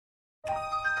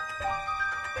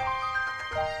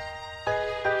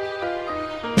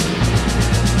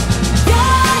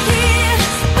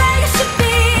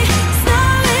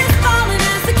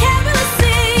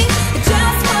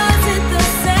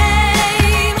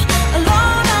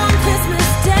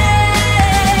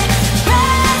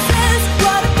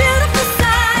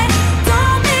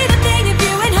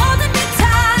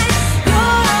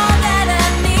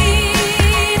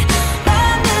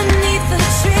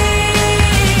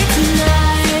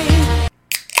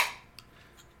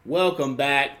Welcome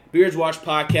back. Beards Watch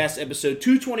Podcast, episode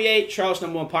 228. Charlotte's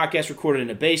number one podcast recorded in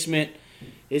the basement.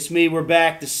 It's me. We're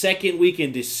back the second week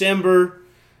in December.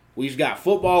 We've got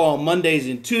football on Mondays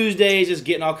and Tuesdays. It's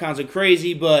getting all kinds of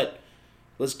crazy, but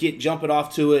let's get jumping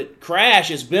off to it.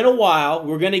 Crash, it's been a while.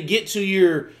 We're going to get to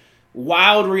your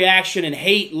wild reaction and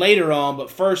hate later on, but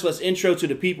first let's intro to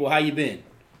the people. How you been?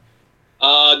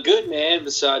 Good, man.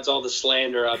 Besides all the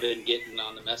slander I've been getting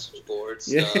on the message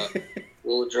boards,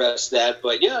 we'll address that.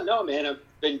 But yeah, no, man, I've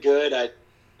been good. I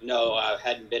know I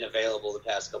hadn't been available the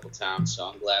past couple times, so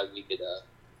I'm glad we could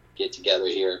get together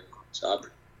here. So I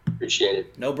appreciate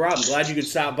it. No problem. Glad you could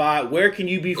stop by. Where can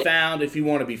you be found if you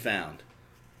want to be found?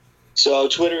 So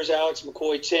Twitter is Alex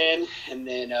McCoy10, and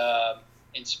then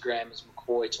Instagram is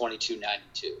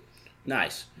McCoy2292.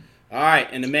 Nice. All right,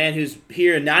 and the man who's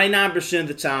here 99% of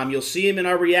the time, you'll see him in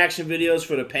our reaction videos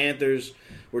for the Panthers.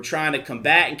 We're trying to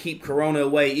combat and keep Corona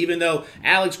away, even though,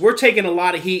 Alex, we're taking a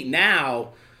lot of heat now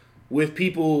with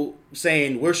people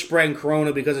saying we're spreading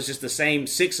Corona because it's just the same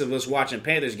six of us watching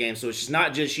Panthers games, so it's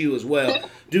not just you as well.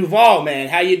 Duvall, man,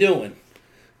 how you doing?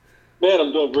 Man,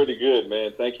 I'm doing pretty good,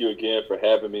 man. Thank you again for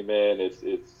having me, man.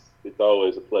 It's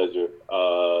always a pleasure.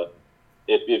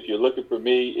 If you're looking for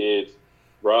me, it's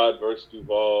Rod versus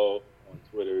Duvall on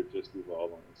Twitter, just Duvall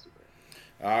on Instagram.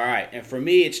 All right. And for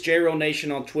me, it's JRoll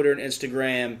Nation on Twitter and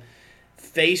Instagram,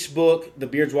 Facebook, the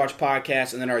Beards Watch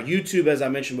Podcast, and then our YouTube, as I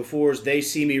mentioned before, is They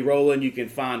See Me Rolling. You can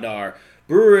find our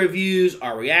brewer reviews,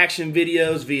 our reaction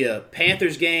videos via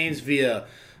Panthers games, via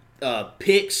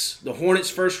picks, the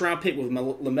Hornets first-round pick with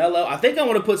LaMelo. I think I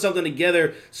want to put something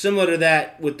together similar to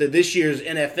that with this year's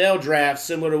NFL draft,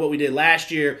 similar to what we did last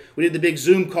year. We did the big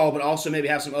Zoom call, but also maybe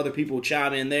have some other people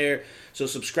chime in there. So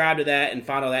subscribe to that and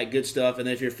find all that good stuff. And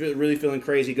then if you're really feeling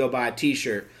crazy, go buy a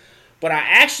T-shirt. But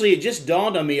it just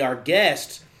dawned on me, our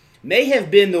guest may have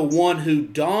been the one who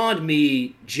donned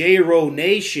me JRoll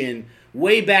Nation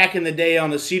way back in the day on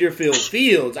the Cedarfield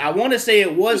fields. I want to say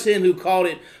it was him who called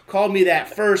me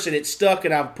that first, and it stuck,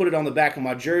 and I've put it on the back of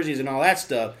my jerseys and all that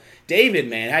stuff. David,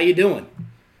 man, how you doing?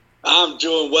 I'm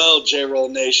doing well, JRoll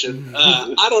Nation.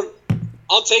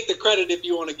 I'll take the credit if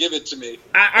you want to give it to me.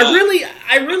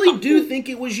 I really do think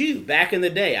it was you back in the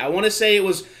day. I want to say it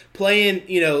was playing,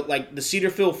 like the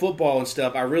Cedarfield football and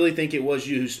stuff. I really think it was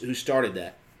you who started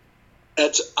that.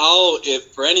 If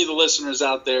for any of the listeners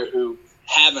out there who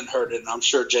haven't heard it, and I'm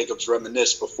sure Jacob's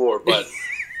reminisced before, but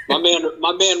my man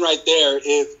right there,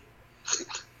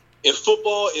 if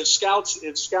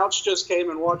scouts just came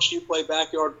and watched you play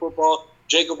backyard football,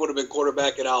 Jacob would have been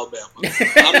quarterback at Alabama.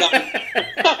 I'm not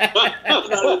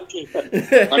kidding.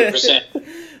 100%.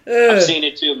 I've seen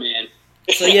it too, man.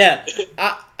 So yeah,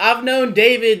 I've known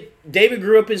David. David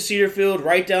grew up in Cedarfield,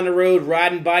 right down the road,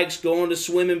 riding bikes, going to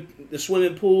the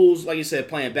swimming pools, like you said,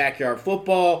 playing backyard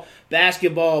football,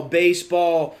 basketball,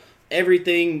 baseball,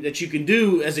 everything that you can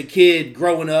do as a kid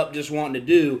growing up, just wanting to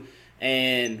do.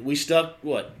 And we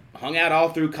hung out all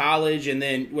through college, and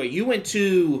then you went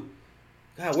to?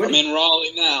 God, I'm in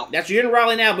Raleigh now. You're in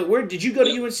Raleigh now, but where did you go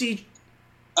to UNC?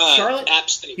 Charlotte? App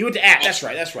State. You went to App. That's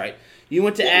right. You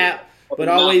went to App, but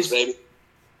always.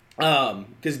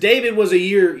 Because David was a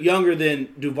year younger than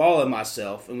Duvall and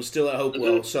myself and was still at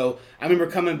Hopewell. Mm-hmm. So I remember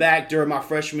coming back during my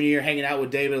freshman year, hanging out with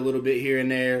David a little bit here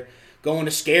and there, going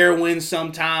to scare wins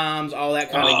sometimes, all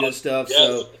that kind of good stuff. Yes.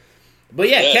 So, but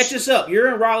catch us up.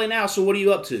 You're in Raleigh now, so what are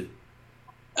you up to?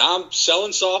 I'm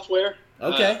selling software.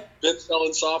 Okay. Been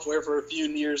selling software for a few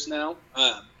years now.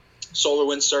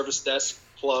 SolarWinds Service Desk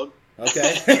plug.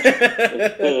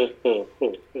 Okay.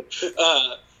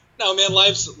 No, man,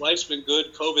 life's been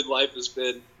good. COVID life has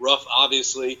been rough,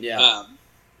 obviously. Yeah.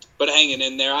 But hanging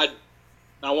in there. I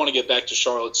want to get back to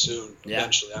Charlotte soon. Yeah.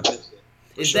 Eventually, I miss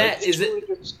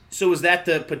it. So is that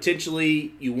the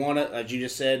potentially you want to? As you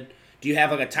just said, do you have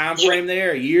like a time frame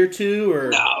there, a year or two, or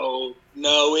no?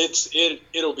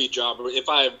 It'll be job.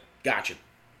 Gotcha.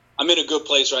 I'm in a good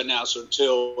place right now, so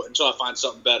until I find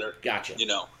something better. Gotcha.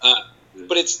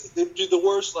 But it's the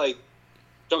worst. Like,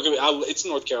 don't get me. It's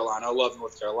North Carolina. I love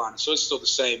North Carolina, so it's still the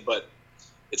same. But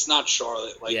it's not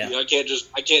Charlotte. Like, I can't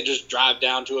just drive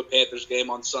down to a Panthers game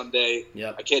on Sunday.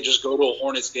 Yep. I can't just go to a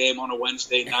Hornets game on a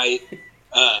Wednesday night.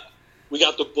 We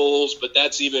got the Bulls, but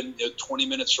that's even 20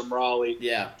 minutes from Raleigh.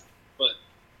 Yeah. But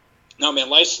no, man,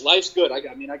 life's good. I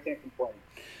can't complain.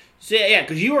 So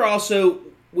because you were also.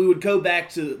 We would go back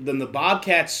to when the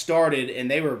Bobcats started,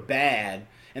 and they were bad,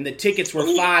 and the tickets were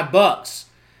 $5,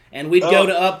 and we'd go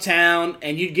to Uptown,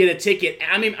 and you'd get a ticket.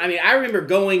 I remember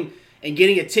going and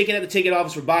getting a ticket at the ticket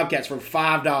office for Bobcats for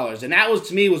 $5, and that was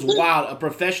to me was wild. A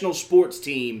professional sports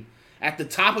team at the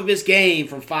top of its game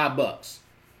for $5.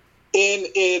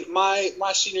 In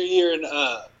my senior year in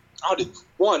I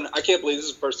can't believe this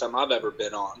is the first time I've ever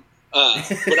been on. But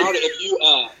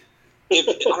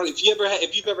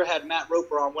if you've ever had Matt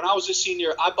Roper on, when I was a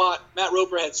senior, Matt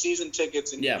Roper had season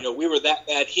tickets, and we were that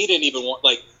bad. He didn't even want,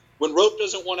 like, when Rope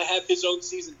doesn't want to have his own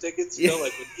season tickets, like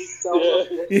when he's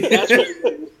selling them, that's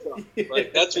when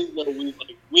that's when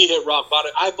we hit rock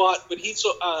bottom. But he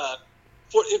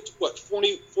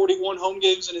 41 home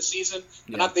games in a season,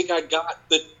 and I think I got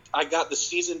the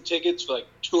season tickets for like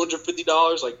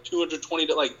 $250, like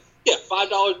 $220, like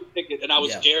 $5 a ticket, and I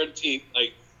was guaranteed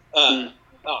oh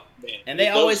man. And they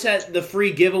always had the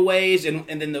free giveaways,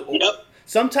 and then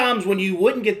sometimes when you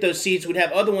wouldn't get those seats, we'd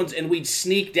have other ones, and we'd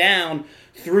sneak down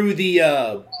through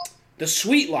the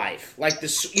Suite Life. Like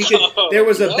there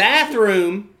was a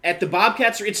bathroom at the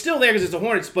Bobcats. It's still there because it's the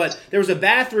Hornets, but there was a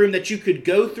bathroom that you could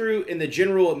go through in the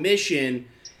general admission,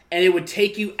 and it would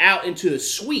take you out into the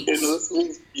suites.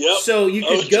 Yep. So you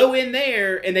could go in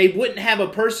there, and they wouldn't have a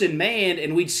person manned,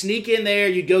 and we'd sneak in there,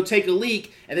 you'd go take a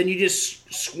leak, and then you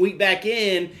just squeak back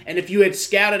in, and if you had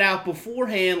scouted out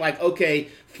beforehand, like, okay,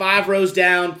 5 rows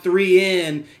down, 3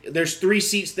 in, there's 3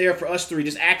 seats there for us 3,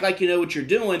 just act like you know what you're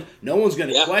doing, no one's going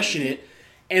to question it.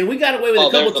 And we got away with it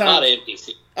a couple times. A lot of empty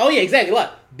seats. Oh, yeah, exactly, a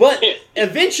lot. But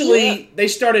eventually, they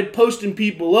started posting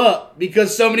people up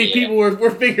because so many people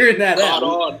were figuring that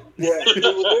out.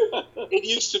 It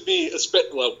used to be,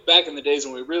 back in the days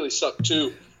when we really sucked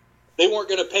too, they weren't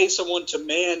going to pay someone to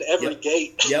man every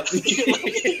gate. Yep. We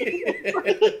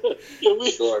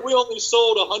only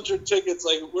sold 100 tickets.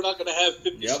 Like, we're not going to have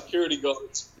 50 security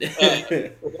guards. Man,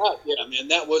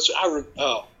 that was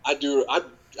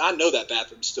I know that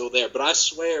bathroom's still there, but I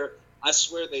swear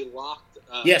they locked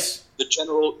the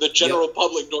general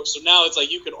public door. So now it's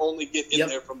like you can only get in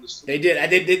there from the street. They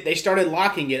did. They started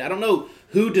locking it. I don't know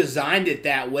who designed it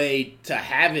that way to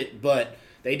have it, but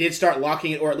they did start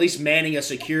locking it, or at least manning a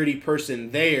security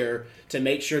person there to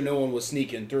make sure no one was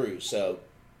sneaking through. So,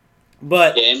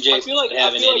 but MJ, I feel like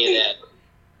having any of that.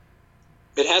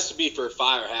 It has to be for a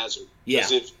fire hazard. Yeah.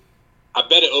 I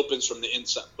bet it opens from the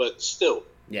inside, but still.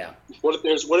 Yeah. What if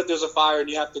there's a fire and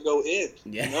you have to go in?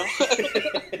 Yeah.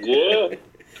 You know?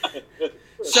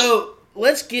 So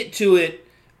let's get to it.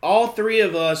 All 3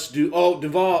 of us do. Oh,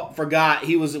 Duvall forgot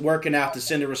he was working out to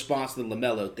send a response to the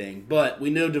LaMelo thing, but we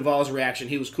knew Duvall's reaction.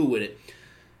 He was cool with it.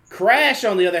 Crash,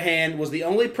 on the other hand, was the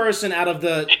only person out of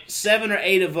the 7 or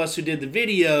 8 of us who did the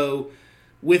video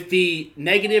with the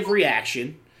negative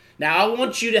reaction. Now, I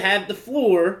want you to have the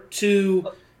floor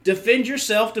to defend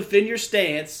yourself, defend your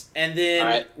stance, and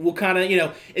then we'll kind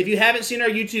of, if you haven't seen our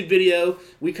YouTube video,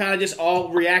 we kind of just all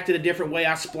reacted a different way.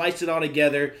 I spliced it all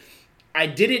together. I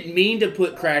didn't mean to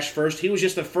put Crash first. He was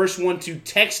just the first one to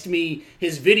text me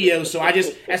his video, so I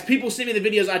just, as people send me the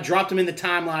videos, I dropped them in the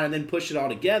timeline and then pushed it all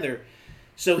together.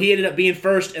 So he ended up being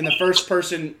first, and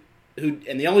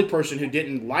the only person who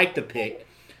didn't like the pick.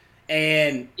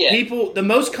 And people, the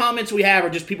most comments we have are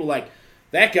just people like,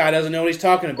 that guy doesn't know what he's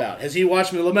talking about. Has he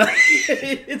watched me, LaMelo?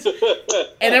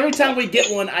 And every time we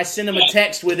get one, I send him a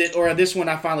text with it, or this one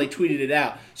I finally tweeted it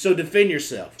out. So defend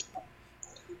yourself.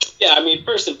 Yeah, I mean,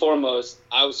 first and foremost,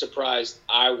 I was surprised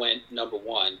I went number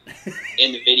 1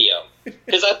 in the video.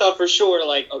 Because I thought for sure,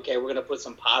 like, okay, we're going to put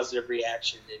some positive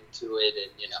reaction into it,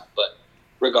 and but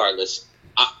regardless,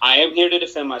 I am here to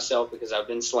defend myself because I've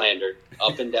been slandered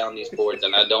up and down these boards,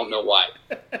 and I don't know why.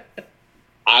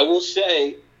 I will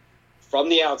say, from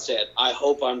the outset, I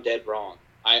hope I'm dead wrong.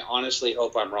 I honestly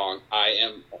hope I'm wrong. I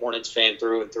am a Hornets fan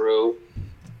through and through.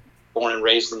 Born and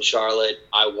raised in Charlotte.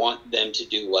 I want them to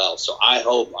do well. So I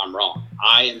hope I'm wrong.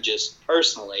 I am just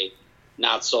personally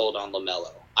not sold on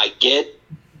LaMelo. I get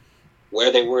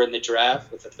where they were in the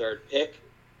draft with the 3rd pick.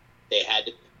 They had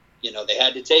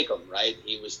to take him, right?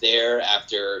 He was there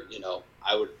after,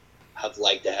 I would have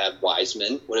liked to have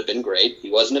Wiseman. Would have been great. He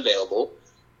wasn't available.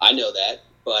 I know that.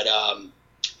 But,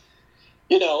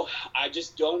 I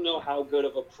just don't know how good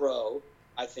of a pro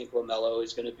I think LaMelo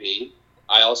is going to be.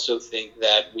 I also think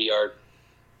that we are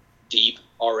deep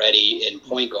already in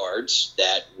point guards,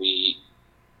 that we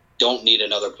don't need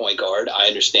another point guard. I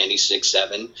understand he's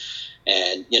 6'7",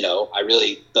 and, I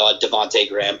really thought Devontae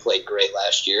Graham played great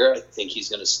last year. I think he's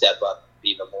going to step up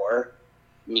even more.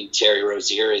 I mean, Terry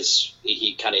Rozier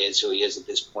he kind of is who he is at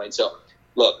this point. So,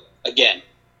 look, again,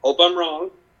 hope I'm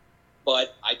wrong,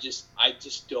 but I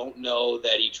just don't know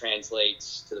that he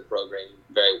translates to the program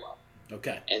very well.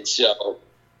 Okay. And so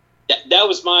that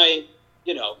was my,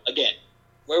 again,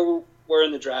 where we're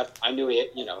in the draft, I knew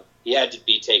he had to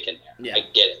be taken there. Yeah. I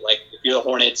get it. Like, if you're the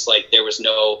Hornets, like, there was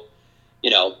no,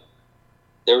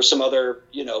 there were some other,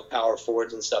 power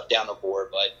forwards and stuff down the board,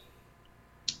 but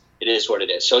it is what it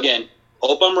is. So, again,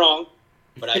 hope I'm wrong,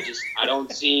 but I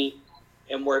don't see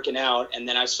him working out. And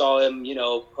then I saw him,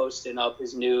 posting up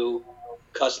his new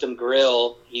custom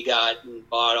grill he got and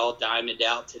bought all diamond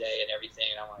out today and everything.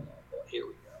 And I'm like, oh boy, here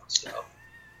we go. So,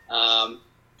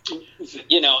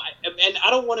 and I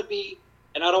don't want to be,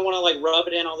 and I don't want to like rub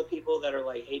it in all the people that are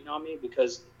like hating on me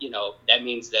because, that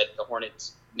means that the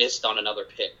Hornets missed on another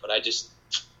pick, but I just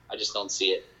don't see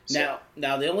it. So.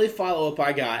 Now the only follow-up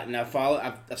I got, and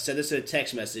I've said this in a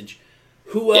text message,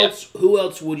 who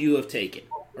else would you have taken?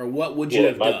 Or what would you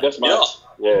have done? That's my,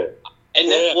 yeah.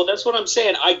 And that's what I'm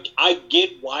saying. I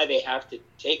get why they have to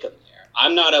take him there.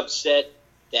 I'm not upset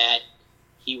that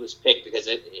he was picked because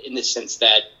in the sense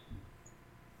that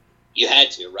you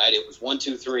had to, right? It was 1,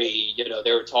 2, 3.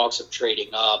 There were talks of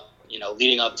trading up.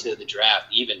 Leading up to the draft,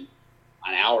 even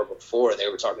an hour before, they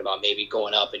were talking about maybe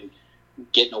going up and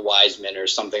getting a Wiseman or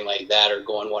something like that, or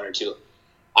going 1 or 2.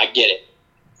 I get it.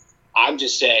 I'm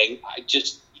just saying,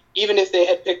 even if they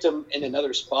had picked him in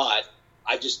another spot,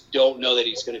 I just don't know that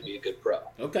he's going to be a good pro.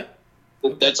 Okay.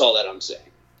 That's all that I'm saying.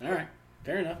 All right.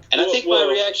 Fair enough. And I think my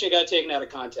reaction got taken out of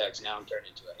context. Now I'm turning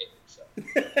into a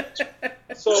hater.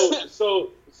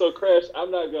 So Crash,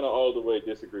 I'm not going to all the way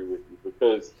disagree with you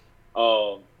because,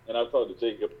 and I've talked to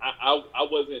Jacob, I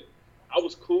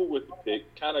was cool with the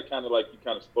pick, kind of like you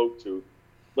kind of spoke to.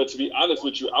 But to be honest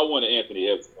with you, I wanted Anthony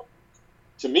Edwards.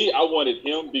 To me, I wanted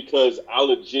him because I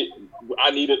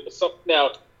needed something.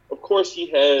 Now, of course, he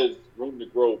has room to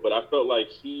grow, but I felt like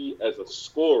he, as a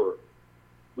scorer,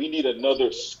 we need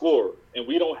another scorer, and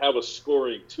we don't have a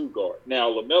scoring two guard. Now,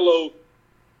 LaMelo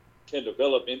can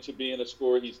develop into being a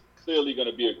scorer. He's clearly going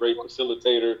to be a great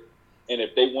facilitator, and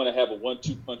if they want to have a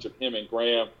 1-2 punch of him and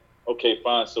Graham, okay,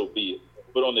 fine, so be it.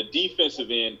 But on the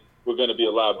defensive end, we're going to be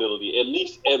a liability. At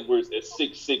least Edwards at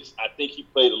 6'6", I think he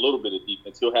played a little bit of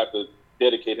defense. He'll have to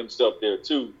dedicate himself there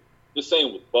too. The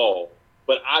same with Ball.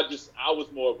 But I was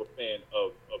more of a fan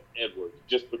of Edwards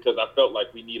just because I felt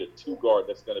like we need a two guard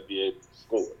that's going to be able to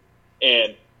score.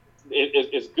 And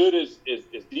as good as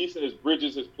decent as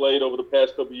Bridges has played over the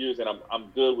past couple of years, and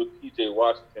I'm good with P.J.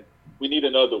 Washington, we need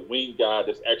another wing guy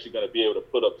that's actually going to be able to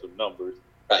put up some numbers.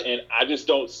 Right. And I just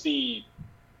don't see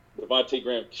Devontae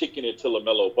Graham kicking it to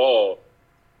LaMelo Ball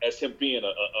as him being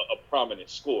a prominent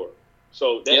scorer.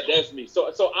 So that's me.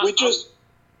 So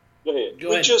go ahead.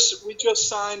 We just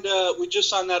signed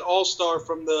that All-Star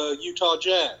from the Utah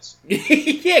Jazz.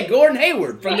 Yeah, Gordon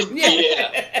Hayward from the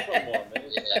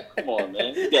Come on,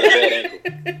 man. You got a bad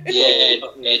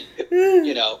ankle.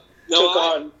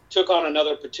 And took on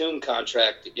another platoon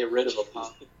contract to get rid of him.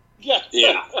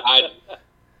 Yeah.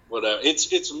 Whatever.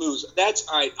 It's moves. That's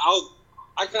all right.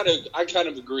 I kind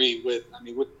of agree with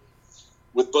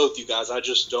both you guys. I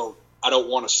don't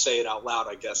want to say it out loud,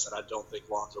 I guess, that I don't think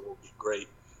Lonzo will be great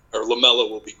or LaMelo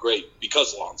will be great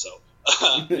because Lonzo.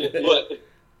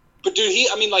 But dude,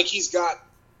 he's got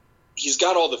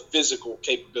all the physical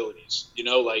capabilities,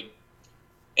 and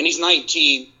he's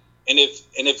 19. And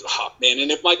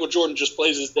if Michael Jordan just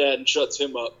plays his dad and shuts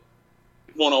him up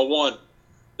 1-on-1,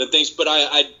 then things. But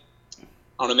I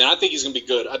don't know, man. I think he's gonna be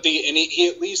good. I think, and he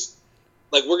at least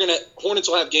Hornets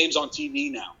will have games on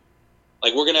TV now.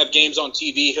 Like, we're going to have games on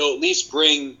TV. He'll at least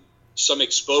bring some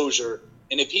exposure.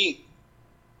 And if he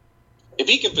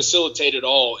can facilitate it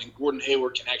all and Gordon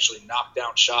Hayward can actually knock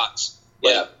down shots,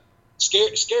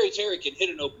 Scary Terry can hit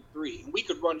an open three. And we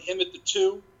could run him at the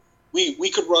 2.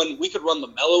 We could run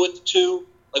LaMelo at the 2.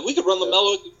 Like, we could run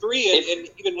LaMelo at the 3 and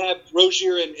even have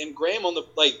Rozier and Graham on the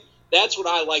 – like, that's what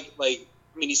I like. Like,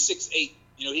 he's 6'8".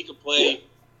 He could play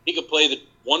He could play the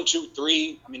 1, 2,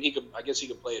 3. I guess he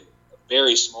could play a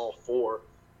very small 4,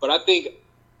 but I think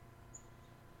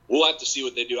we'll have to see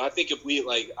what they do. I think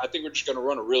we're just going to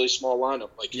run a really small lineup.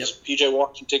 Like, P.J.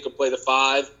 Washington could play the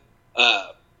 5,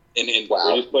 and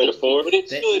wow, play the 4. But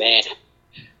it's good. Man.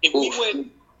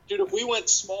 If we went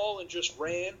small and just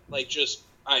ran,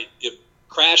 if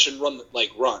crash and run,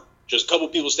 just a couple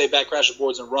people stay back, crash the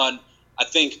boards and run. I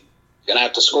think you're gonna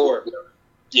have to score.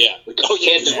 Yeah.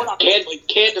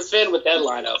 Can't defend with that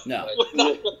lineup. No.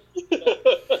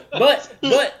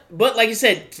 But like you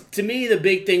said, to me the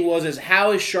big thing is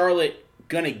how is Charlotte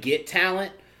gonna get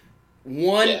talent?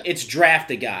 One, it's draft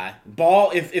a guy.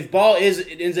 Ball, if Ball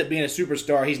ends up being a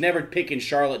superstar, he's never picking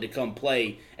Charlotte to come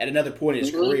play at another point in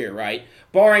his career, right?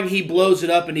 Barring he blows it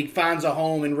up and he finds a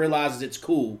home and realizes it's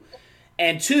cool.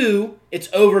 And 2, it's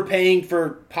overpaying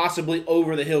for possibly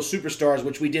over-the-hill superstars,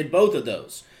 which we did both of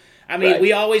those.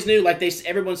 We always knew,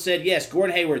 everyone said, yes,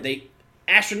 Gordon Hayward, they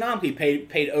astronomically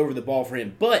paid over the ball for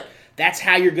him. But that's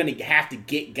how you're going to have to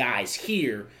get guys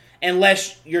here,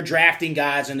 unless you're drafting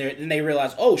guys and they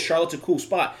realize, oh, Charlotte's a cool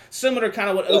spot. Similar to kind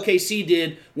of what OKC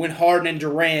did when Harden and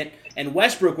Durant and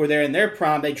Westbrook were there in their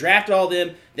prime. They drafted all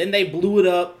them. Then they blew it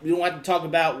up. We don't have to talk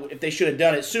about if they should have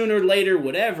done it sooner, later,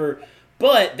 whatever.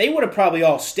 But they would have probably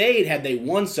all stayed had they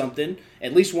won something,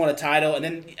 at least won a title. And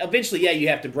then eventually, you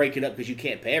have to break it up because you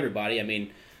can't pay everybody. I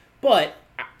mean, but,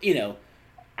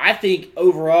 I think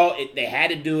overall they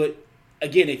had to do it.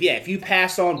 Again, if you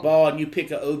pass on Ball and you pick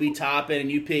a Obi Toppin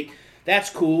and you pick, that's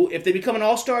cool. If they become an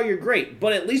all-star, you're great.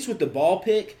 But at least with the Ball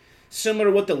pick, similar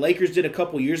to what the Lakers did a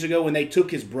couple years ago when they took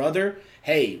his brother,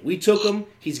 hey, we took him.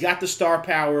 He's got the star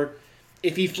power.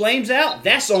 If he flames out,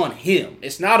 that's on him.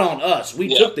 It's not on us.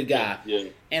 We took the guy. Yeah.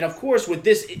 And of course, with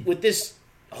this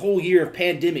whole year of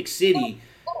Pandemic City,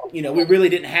 we really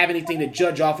didn't have anything to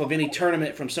judge off of any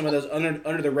tournament from some of those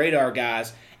under the radar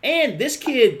guys. And this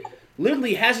kid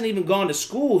literally hasn't even gone to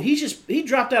school. He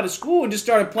dropped out of school and just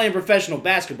started playing professional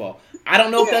basketball. I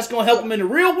don't know if that's going to help him in the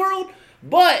real world,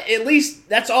 but at least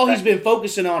that's all he's been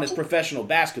focusing on is professional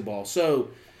basketball. So,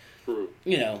 Yeah,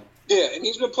 and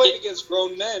he's been playing against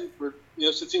grown men for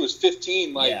since he was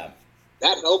 15. That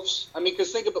helps. I mean,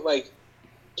 because think of it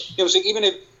even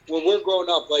if when we're growing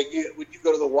up, when you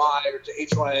go to the Y or to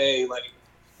HYA,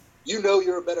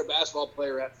 you're a better basketball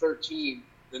player at 13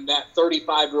 than that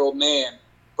 35-year-old man,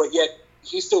 but yet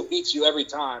he still beats you every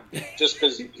time just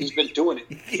because he's been doing it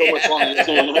so much longer.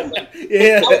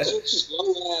 How's it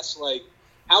slow ass?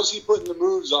 How's he putting the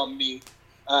moves on me?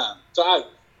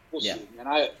 We'll see,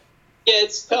 man.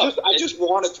 It's tough. I just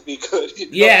want it to be good.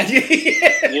 Yeah.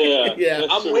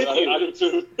 I'm with you. I do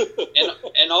too.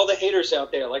 and all the haters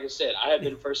out there, like I said, I have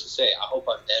been first to say, I hope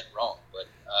I'm dead wrong. But,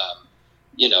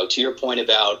 to your point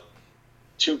about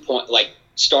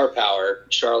star power,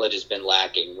 Charlotte has been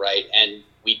lacking, right? And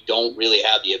we don't really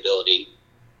have the ability,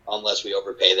 unless we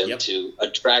overpay them, to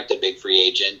attract a big free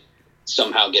agent,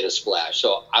 somehow get a splash.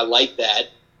 So I like that.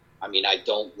 I mean, I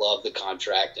don't love the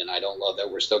contract, and I don't love that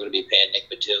we're still going to be paying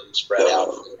Nick Batum spread out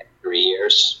for the next 3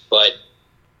 years. But,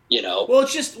 Well,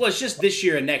 it's just this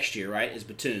year and next year, right, is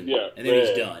Batum. Yeah. And then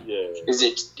he's done. Yeah. Is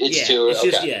it? It's two.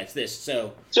 okay. It's this.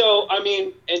 So, I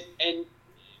mean, and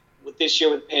with this year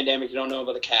with the pandemic, you don't know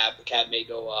about the cap. The cap may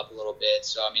go up a little bit.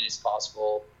 So, I mean, it's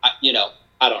possible. I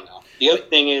don't know. The other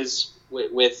thing is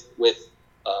with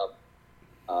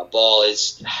Ball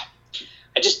is –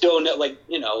 I just don't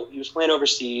know, he was playing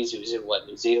overseas. He was in,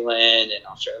 New Zealand and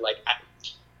Australia.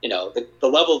 The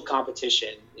level of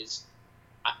competition is,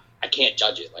 I can't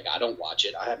judge it. I don't watch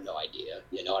it. I have no idea.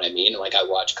 You know what I mean? I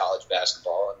watch college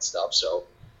basketball and stuff. So,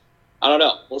 I don't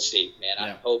know. We'll see, man.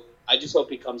 Yeah. I just hope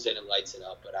he comes in and lights it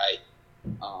up. But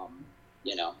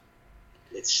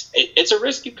it's a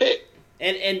risky pick.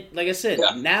 And like I said,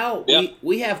 now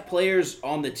we have players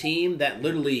on the team that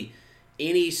literally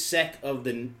any sect of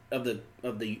the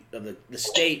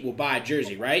state will buy a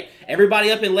jersey, right?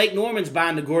 Everybody up in Lake Norman's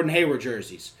buying the Gordon Hayward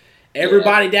jerseys.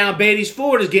 Everybody down Beatty's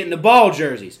Ford is getting the Ball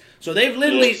jerseys. So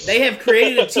they have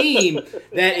created a team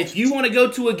that if you want to go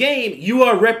to a game, you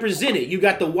are represented. You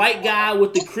got the white guy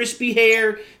with the crispy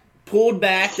hair pulled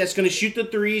back that's going to shoot the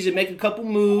threes and make a couple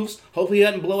moves. Hopefully he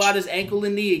doesn't blow out his ankle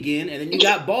and knee again. And then you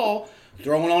got Ball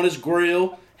throwing on his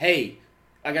grill. Hey,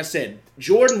 like I said,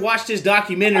 Jordan watched his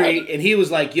documentary, and he was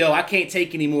like, yo, I can't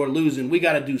take any more losing. We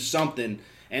got to do something.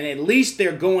 And at least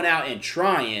they're going out and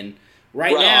trying.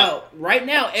 Right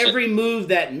now, every move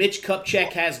that Mitch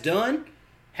Kupchak has done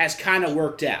has kind of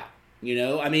worked out.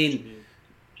 I mean,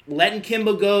 letting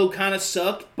Kemba go kind of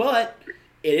sucked, but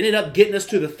it ended up getting us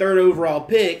to the 3rd overall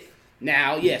pick.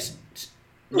 Now, yes,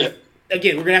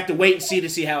 again, we're going to have to wait and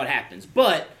see how it happens.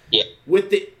 But with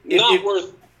the...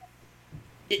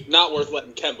 Not worth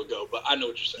letting Kemba go, but I know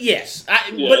what you're saying. Yes.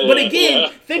 But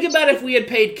again, think about if we had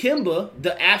paid Kemba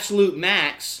the absolute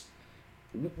max,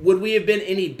 would we have been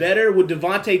any better? Would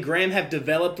Devontae Graham have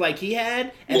developed like he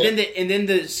had? And then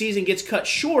the season gets cut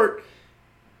short,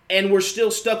 and we're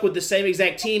still stuck with the same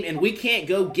exact team, and we can't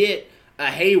go get a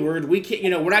Hayward. We can't,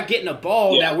 we're not getting a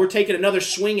Ball. Now we're taking another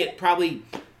swing at probably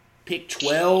pick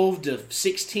 12 to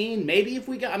 16, maybe if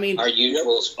we got. I mean, our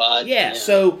usual spot. Yeah.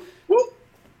 So.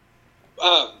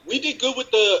 We did good with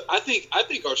I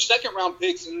think our second round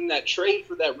picks and then that trade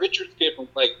for that Richards kid from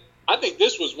I think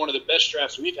this was one of the best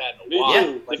drafts we've had in a while. I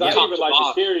even like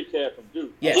the Terry cat from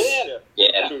Duke. Yes.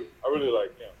 I really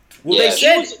like him. Well, they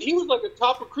said he was like a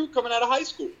top recruit coming out of high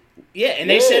school. Yeah, and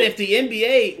they said if the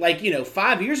NBA,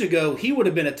 5 years ago, he would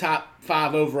have been a top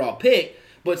 5 overall pick.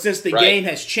 But since the game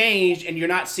has changed and you're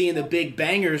not seeing the big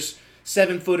bangers,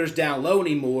 7-footers down low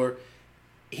anymore,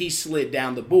 he slid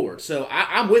down the board. So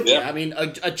I'm with you. I mean,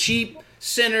 a cheap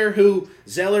center who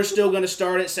Zeller's still going to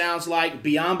start, it sounds like.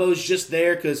 Biyombo's just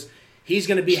there because he's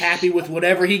going to be happy with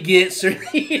whatever he gets. Or,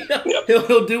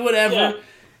 he'll do whatever.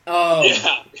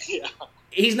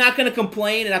 he's not going to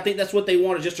complain, and I think that's what they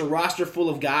want, is just a roster full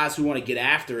of guys who want to get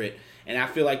after it. And I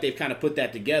feel like they've kind of put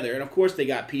that together. And, of course, they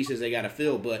got pieces they got to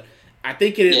fill. But I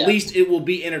think at least it will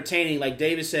be entertaining. Like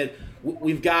David said,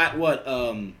 we've got,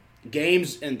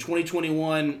 games in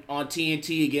 2021 on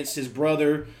TNT against his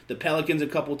brother, the Pelicans, a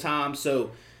couple times.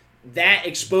 So that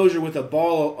exposure with a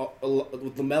ball,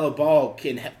 with LaMelo Ball,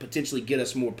 can potentially get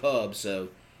us more pubs. So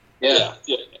yeah.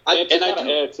 And to kind of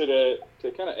add to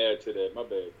that, my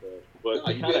bad, but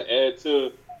to kind of add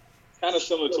to, kind of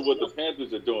similar to what the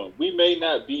Panthers are doing. We may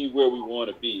not be where we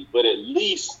want to be, but at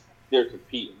least they're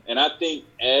competing. And I think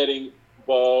adding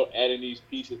Ball, adding these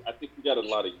pieces, I think we got a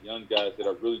lot of young guys that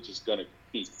are really just going to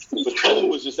compete. But Cole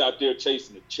was just out there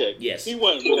chasing the check. Yes. He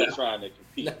wasn't really trying to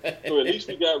compete. So at least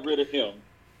we got rid of him.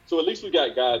 So at least we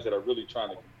got guys that are really trying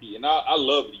to compete. And I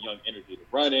love the young energy, the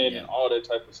run in and all that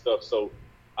type of stuff. So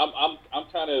I'm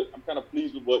kind of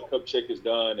pleased with what Kupchak has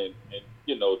done and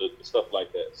the stuff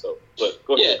like that. So, but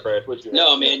go ahead, Crash. What you?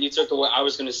 No, man, you took the. I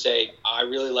was going to say I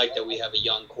really like that we have a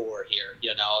young core here.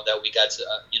 That we got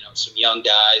some young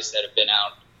guys that have been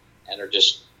out and are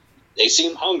just, they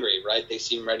seem hungry, right? They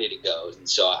seem ready to go, and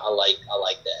so I like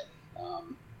that.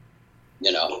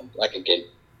 Again,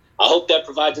 I hope that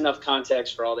provides enough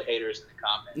context for all the haters in the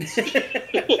comments.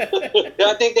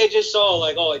 I think they just saw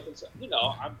I think so.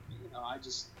 I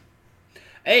just.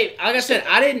 Hey, like I said,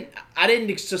 I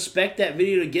didn't suspect that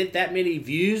video to get that many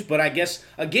views, but I guess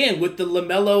again with the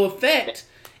LaMelo effect,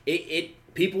 it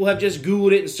people have just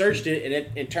Googled it and searched it,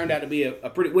 and it turned out to be a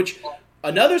pretty. Which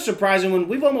another surprising one,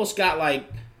 we've almost got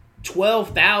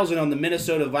 12,000 on the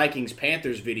Minnesota Vikings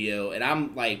Panthers video, and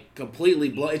I'm completely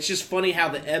blown. It's just funny how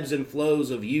the ebbs and flows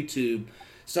of YouTube.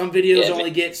 Some videos only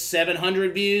get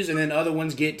 700 views, and then other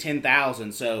ones get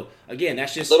 10,000. So again,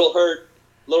 that's just little hurt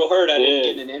I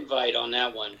didn't get an invite on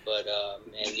that one, but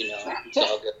it's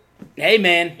all good. Hey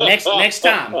man, next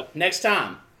time.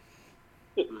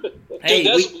 Hey,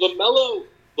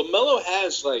 LaMelo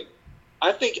has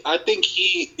I think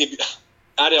he.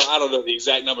 I don't know the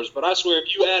exact numbers, but I swear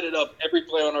if you added up every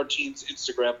player on our team's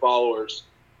Instagram followers,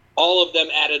 all of them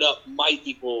added up might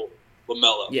equal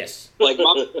LaMelo. Yes. My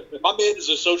man is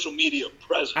a social media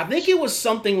presence. I think it was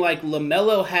something like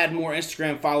LaMelo had more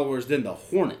Instagram followers than the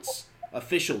Hornets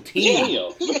official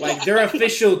team. Their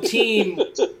official team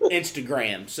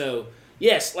Instagram. So,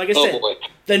 yes, like I said,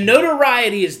 the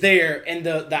notoriety is there and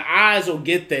the eyes will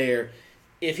get there.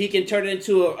 If he can turn it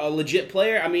into a legit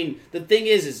player, I mean, the thing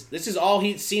is this is all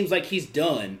he seems like he's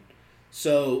done.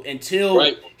 So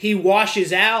until he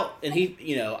washes out, and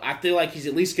I feel like he's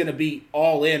at least going to be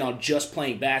all in on just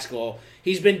playing basketball.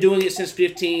 He's been doing it since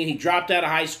 15. He dropped out of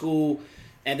high school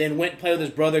and then went and played with his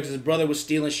brother because his brother was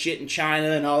stealing shit in China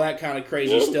and all that kind of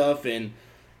crazy stuff. And,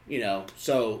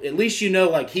 so at least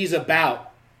he's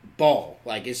about ball.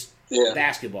 It's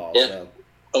basketball. Yeah. So.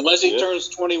 Unless he turns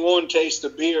 21, tastes the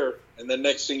beer, and then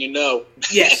next thing you know.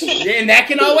 Yes, and that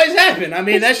can always happen. I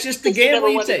mean, that's just the gamble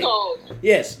you take.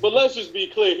 Yes. But let's just be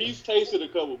clear. He's tasted a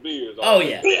couple beers. Oh,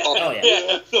 yeah.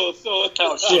 So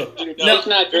it's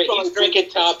not great. He's drinking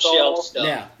top shelf stuff.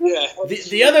 Yeah.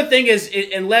 The other thing is,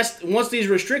 once these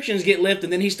restrictions get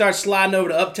lifted, then he starts sliding over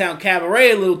to Uptown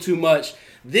Cabaret a little too much,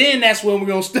 then that's when we're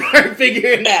going to start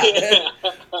figuring it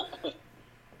out.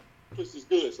 This is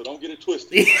good, so don't get it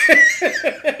twisted.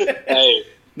 Hey.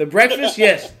 The breakfast,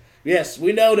 yes,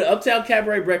 we know the Uptown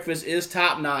Cabaret breakfast is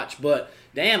top notch, but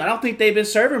damn, I don't think they've been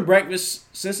serving breakfast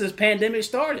since this pandemic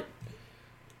started.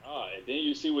 And then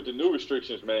you see with the new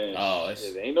restrictions, man.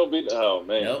 It ain't no big. Oh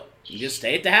man, nope. You just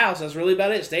stay at the house. That's really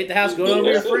about it. Stay at the house, go over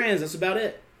your friends. That's about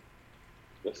it.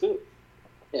 That's it.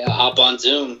 Yeah, hop on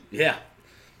Zoom. Yeah.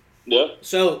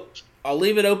 So I'll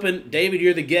leave it open. David,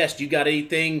 you're the guest. You got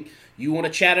anything you want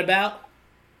to chat about?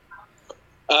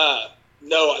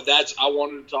 No, I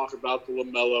wanted to talk about the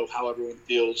LaMelo, how everyone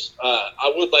feels.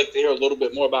 I would like to hear a little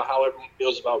bit more about how everyone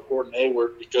feels about Gordon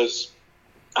Hayward, because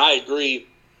I agree,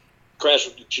 Crash,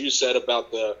 with what you said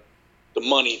about the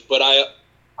money, but I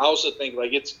also think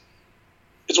it's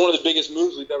one of the biggest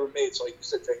moves we've ever made. So like you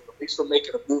said, Jake, at least we're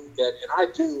making a move again, and I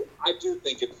do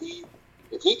think if he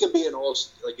can be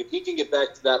if he can get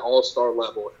back to that all-star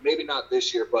level, maybe not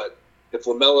this year, but if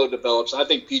LaMelo develops, I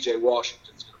think P.J.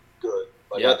 Washington's going to be good.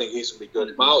 I think he's going to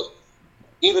be good.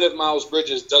 Even if Miles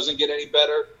Bridges doesn't get any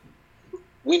better,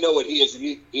 we know what he is,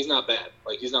 and he's not bad.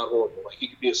 He's not horrible. He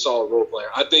could be a solid role player.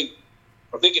 I think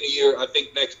in a year,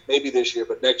 maybe this year,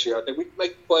 but next year, I think we can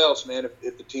make the playoffs, man,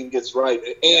 if the team gets right.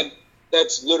 And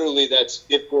that's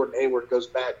if Gordon Hayward goes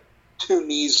back 2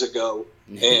 knees ago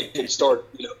and can start,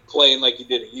 playing like he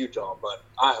did in Utah. But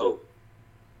I hope.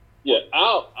 Yeah,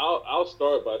 I'll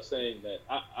start by saying that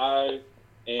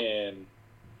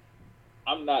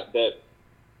I'm not that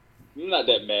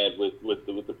mad with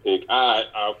the pick. I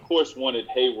of course wanted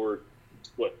Hayward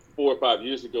 4 or 5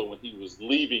 years ago when he was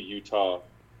leaving Utah,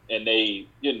 and they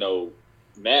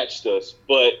matched us.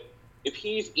 But if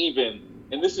he's even,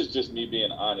 and this is just me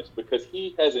being honest, because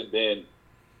he hasn't been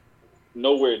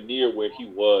nowhere near where he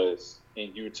was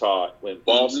in Utah when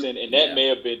Boston, and that may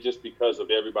have been just because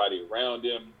of everybody around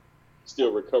him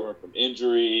still recovering from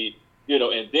injury,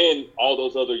 and then all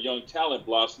those other young talent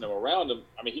blossoming around him.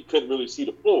 I mean, he couldn't really see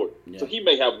the floor. Yeah. So he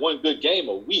may have one good game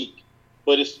a week,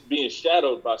 but it's being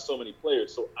shadowed by so many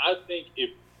players. So I think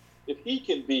if he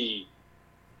can be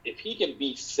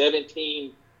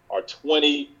 17 or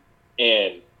 20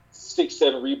 and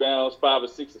 6-7 rebounds, 5 or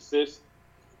 6 assists,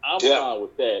 I'm fine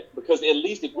with that, because at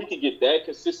least if we can get that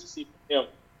consistency from him,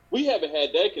 we haven't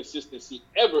had that consistency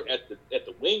ever at the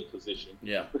wing position.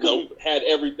 Yeah, because we've had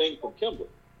everything from Kimber.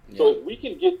 Yeah. So if we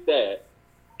can get that,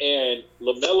 and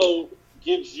LaMelo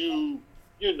gives you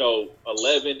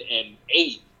 11 and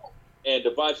 8, and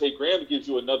Devontae Graham gives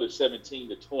you another 17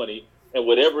 to 20, and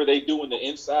whatever they do in the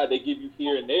inside, they give you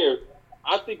here and there.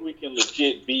 I think we can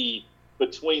legit be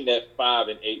between that 5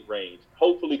 and 8 range,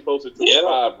 hopefully closer to the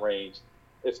 5 range,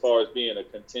 as far as being a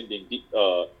contending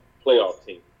playoff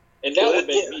team. And that would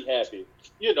make me happy.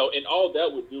 And all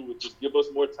that would do would just give us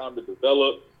more time to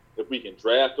develop, if we can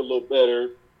draft a little better.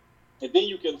 And then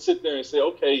you can sit there and say,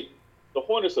 okay, the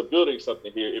Hornets are building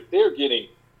something here. If they're getting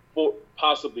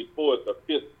possibly 4th or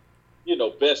 5th,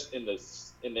 best in the I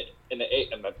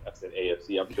said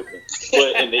AFC, I'm tripping.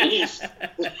 But in the East.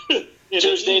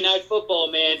 Tuesday Night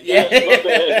Football, man. Yeah.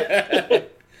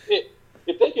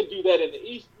 If they can do that in the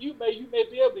East, you may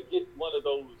be able to get one of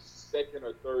those 2nd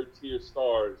or 3rd tier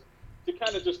stars to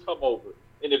kind of just come over.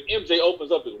 And if MJ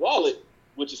opens up his wallet,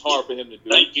 which is hard for him to do,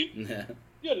 thank you.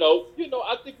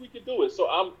 I think we can do it. So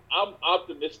I'm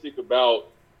optimistic about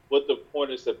what the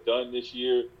Hornets have done this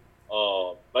year.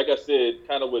 Like I said,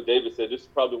 kind of what David said, this is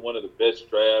probably one of the best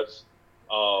drafts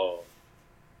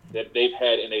that they've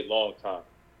had in a long time.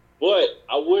 But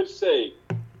I would say,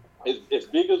 as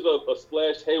big as a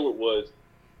splash Hayward was,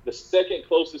 the second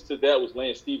closest to that was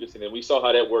Lance Stevenson, and we saw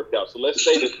how that worked out. So let's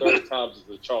say the third times is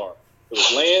the charm. It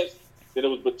was Lance, then it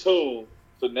was Batum,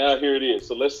 so now here it is.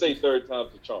 So let's say third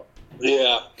time's the charm.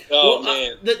 Yeah.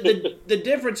 Man. The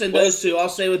difference in those two, I'll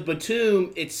say with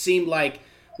Batum, it seemed like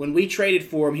when we traded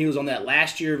for him, he was on that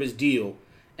last year of his deal,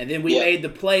 and then we made the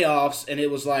playoffs, and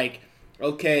it was like,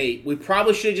 okay, we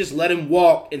probably should have just let him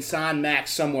walk and sign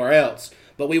Max somewhere else.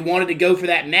 But we wanted to go for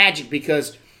that magic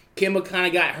because Kemba kind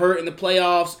of got hurt in the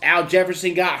playoffs. Al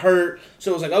Jefferson got hurt. So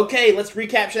it was like, okay, let's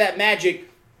recapture that magic.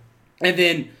 And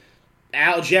then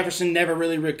Al Jefferson never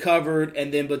really recovered.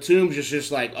 And then Batum's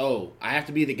just like, oh, I have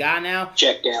to be the guy now?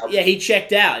 Checked out. Yeah, he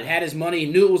checked out. He had his money.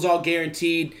 He knew it was all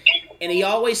guaranteed. And he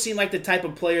always seemed like the type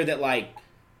of player that,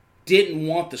 didn't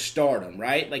want the stardom,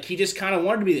 right? Like, he just kind of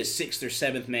wanted to be the 6th or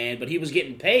 7th man, but he was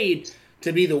getting paid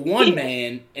to be the one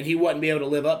man, and he wouldn't be able to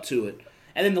live up to it.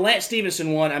 And then the Lance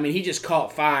Stevenson one, I mean, he just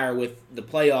caught fire with the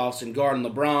playoffs and guarding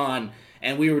LeBron,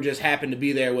 and we were just happened to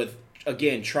be there with,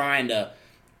 again, trying to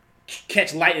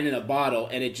catch lightning in a bottle,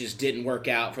 and it just didn't work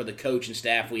out for the coaching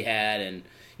staff we had. And,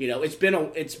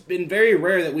 it's been very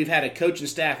rare that we've had a coaching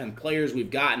staff and players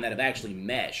we've gotten that have actually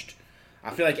meshed. I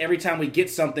feel like every time we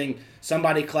get something,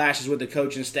 somebody clashes with the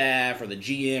coaching staff or the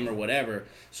GM or whatever.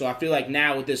 So I feel like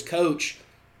now with this coach,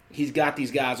 he's got these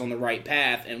guys on the right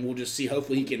path, and we'll just see.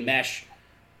 Hopefully he can mesh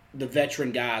the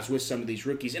veteran guys with some of these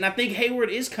rookies. And I think Hayward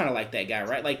is kind of like that guy,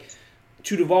 right? Like,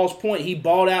 to Duvall's point, he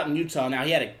balled out in Utah. Now, he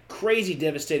had a crazy,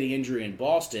 devastating injury in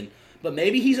Boston, but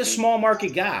maybe he's a small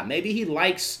market guy. Maybe he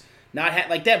likes not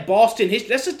like that Boston history.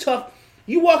 That's a tough.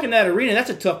 You walk in that arena,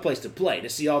 that's a tough place to play, to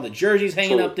see all the jerseys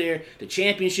hanging up there, the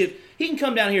championship. He can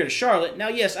come down here to Charlotte. Now,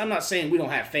 yes, I'm not saying we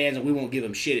don't have fans and we won't give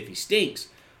him shit if he stinks,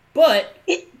 but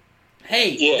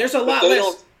there's a lot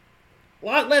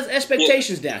less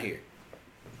expectations down here.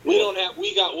 We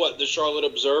got what, the Charlotte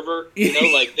Observer?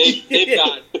 They've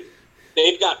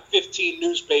got 15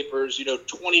 newspapers,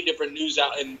 20 different news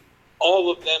out, and all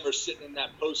of them are sitting in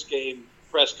that post-game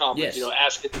press conference,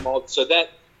 asking them all. So that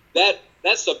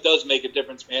stuff does make a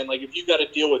difference, man. Like, if you got to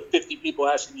deal with 50 people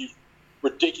asking you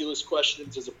ridiculous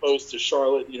questions as opposed to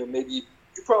Charlotte, maybe you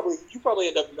probably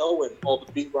end up knowing all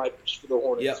the beat writers for the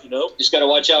Hornets, Just got to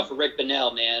watch out for Rick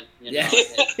Bonnell, man. I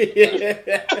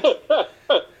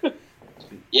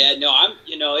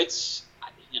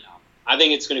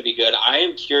think it's going to be good. I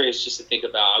am curious just to think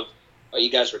about, you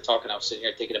guys were talking, I was sitting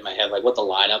here thinking in my head, what the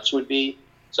lineups would be.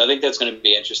 So I think that's going to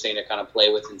be interesting to kind of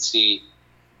play with and see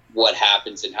what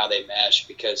happens and how they mesh,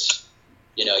 because,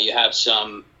 you have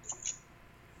some,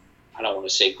 I don't want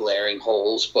to say glaring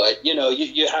holes, but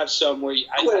you have some where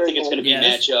I think it's going to be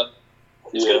matchup.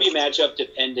 It's going to be matchup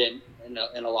dependent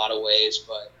in a lot of ways,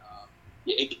 but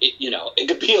it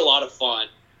could be a lot of fun,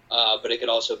 but it could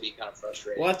also be kind of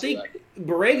frustrating. Well, I think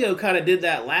Borrego kind of did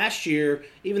that last year,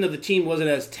 even though the team wasn't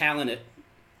as talented,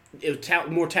 it was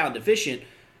more talent deficient.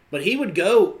 But he would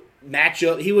go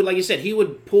matchup. He would, like you said, he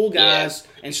would pull guys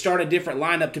and start a different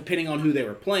lineup depending on who they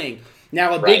were playing.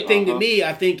 Now, a big thing to me,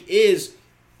 I think, is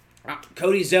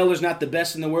Cody Zeller's not the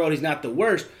best in the world. He's not the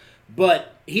worst,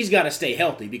 but he's got to stay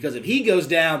healthy because if he goes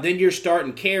down, then you're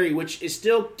starting Carey, which is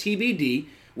still TBD.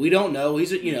 We don't know.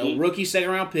 He's a rookie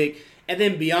second-round pick. And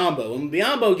then Biyombo. When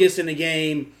Biyombo gets in the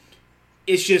game,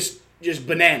 it's just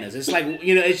bananas. It's like,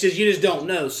 it's just you just don't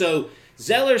know. So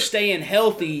Zeller staying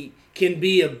healthy can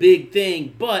be a big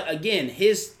thing. But, again,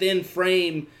 his thin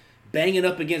frame banging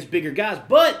up against bigger guys.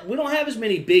 But we don't have as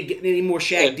many more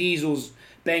Shaq Diesels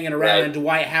banging around and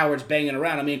Dwight Howard's banging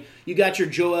around. I mean, you got your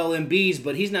Joel Embiid's,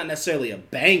 but he's not necessarily a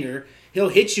banger. He'll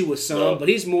hit you with some, but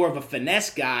he's more of a finesse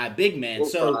guy, big man.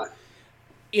 So,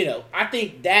 I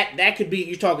think that could be,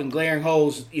 you're talking glaring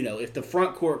holes, if the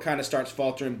front court kind of starts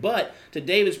faltering. But to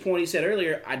David's point, he said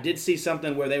earlier, I did see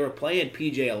something where they were playing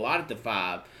PJ a lot at the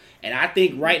 5. And I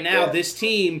think right now this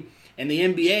team and the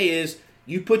NBA is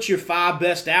you put your 5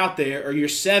 best out there or your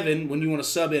 7 when you want to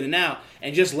sub in and out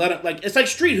and just let it, it's like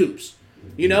street hoops.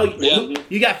 You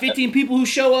got 15 people who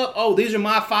show up. Oh, these are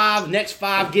my 5. Next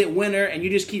 5 get winner, and you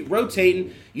just keep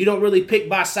rotating. You don't really pick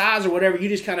by size or whatever. You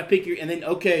just kind of pick and then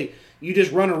you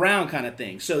just run around kind of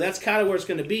thing. So that's kind of where it's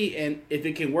going to be. And if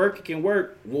it can work, it can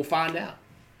work. We'll find out.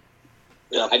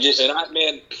 Yeah,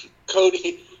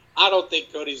 Cody. I don't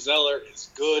think Cody Zeller is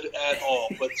good at all.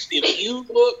 But if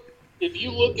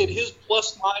you look at his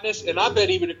plus minus, and I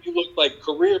bet even if you look like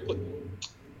career.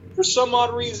 For some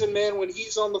odd reason, man, when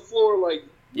he's on the floor,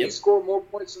 he scored more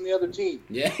points than the other team.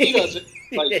 Yeah, he doesn't.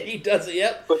 He doesn't.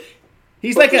 Yep. But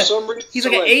he's like an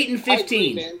 8 and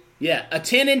 15. Agree, yeah, a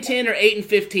 10 and 10 or 8 and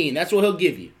 15. That's what he'll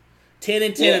give you. 10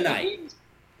 and 10 a night.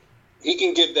 He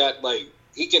can give that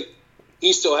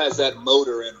He still has that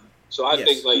motor in him. So I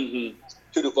think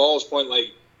to Duvall's point,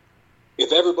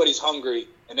 if everybody's hungry.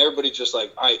 And everybody's just all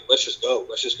right, let's just go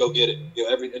get it.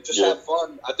 And just have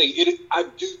fun. I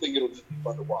do think it'll just be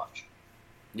fun to watch.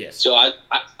 Yes. So I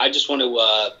just want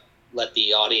to let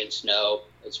the audience know,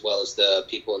 as well as the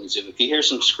people in the Zoom, if you hear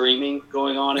some screaming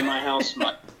going on in my house,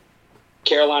 my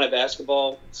Carolina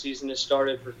basketball season has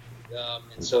started,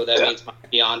 and so that means my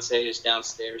fiance is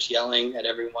downstairs yelling at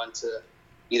everyone to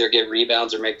either get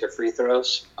rebounds or make their free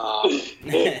throws.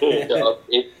 So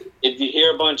if you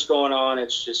hear a bunch going on,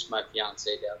 it's just my fiance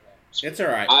down there. It's all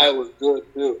right. Iowa's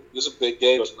good too. This is a big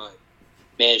game tonight.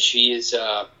 Man, she is.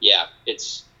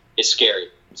 It's scary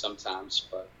sometimes,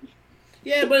 but.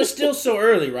 Yeah, but it's still so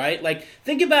early, right?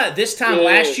 Think about it. This time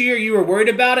last year, you were worried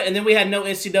about it, and then we had no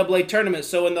NCAA tournament.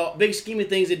 So in the big scheme of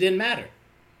things, it didn't matter.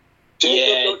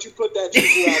 Jacob, don't you put that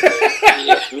juju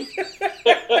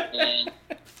out there?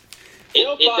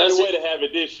 They'll find a way to have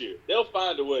it this year. They'll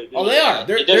find a way. Oh, they are.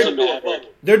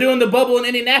 They're doing the bubble in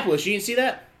Indianapolis. You didn't see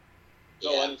that? No,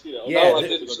 I didn't see that. Yeah, I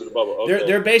didn't see the bubble. Okay.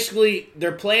 They're basically,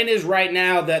 their plan is right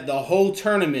now that the whole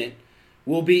tournament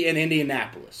will be in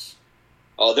Indianapolis.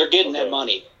 Oh, they're getting that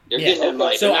money. They're getting that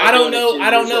money. So I don't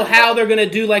know how they're going to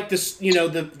do this.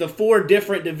 The 4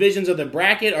 different divisions of the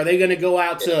bracket. Are they going to go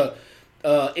out to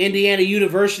Indiana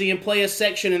University and play a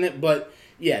section in it? But.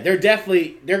 Yeah, they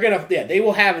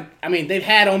will have,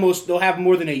 they'll have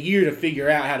more than a year to figure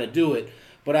out how to do it.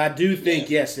 But I do think,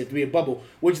 yes, it'd be a bubble.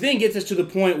 Which then gets us to the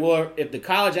point where if the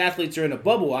college athletes are in a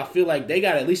bubble, I feel like they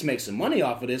got to at least make some money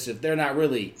off of this if they're not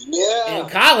really in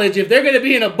college. If they're going to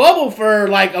be in a bubble for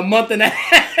a month and a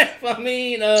half,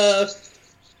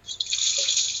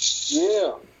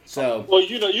 yeah. So well,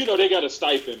 they got a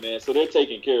stipend, man, so they're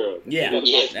taken care of. Yeah,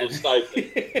 that's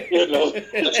stipend.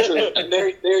 That's true. And they're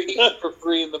eating for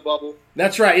free in the bubble.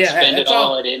 That's right. Yeah, spend that's it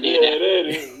all at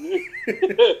Indianapolis.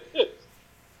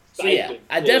 So yeah,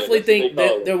 I definitely think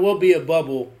that there will be a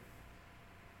bubble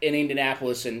in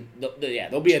Indianapolis, and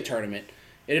there'll be a tournament.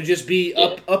 It'll just be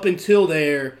up until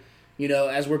there,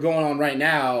 as we're going on right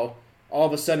now. All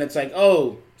of a sudden, it's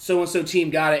so-and-so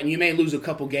team got it, and you may lose a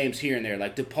couple games here and there.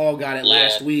 DePaul got it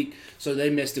last week, so they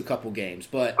missed a couple games.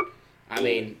 But,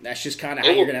 that's just kind of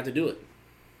how you're going to have to do it.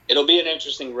 It'll be an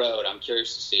interesting road. I'm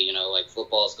curious to see,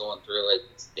 football's going through it.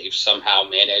 They've somehow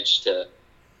managed to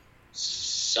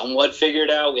somewhat figure it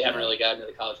out. We haven't really gotten to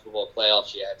the college football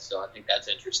playoffs yet, so I think that's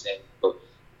interesting. But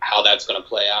how that's going to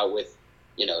play out with,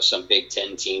 some Big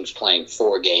Ten teams playing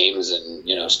 4 games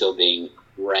and, still being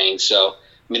ranked. So,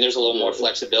 there's a little more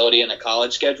flexibility in the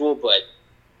college schedule, but,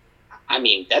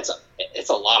 that's it's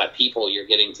a lot of people you're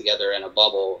getting together in a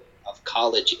bubble of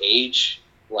college age,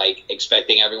 like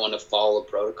expecting everyone to follow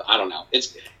protocol. I don't know.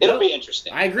 It'll be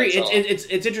interesting. I agree.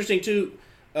 It's interesting too.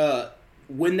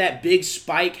 When that big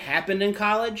spike happened in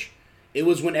college, it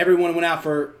was when everyone went out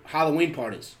for Halloween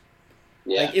parties.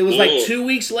 Yeah. Like, it was like 2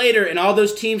 weeks later, and all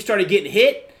those teams started getting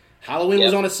hit. Halloween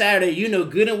was on a Saturday. You know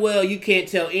good and well you can't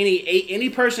tell any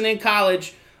person in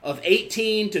college of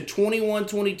 18 to 21,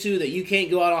 22 that you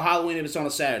can't go out on Halloween if it's on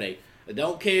a Saturday. They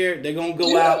don't care. They're going to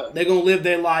go out. They're going to live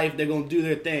their life. They're going to do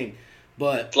their thing.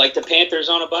 But like the Panthers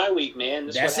on a bye week, man.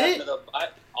 That's what happened it.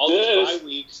 All these bye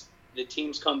weeks, the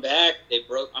teams come back. They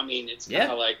broke. I mean, it's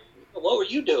kind of like, what were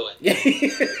you doing? And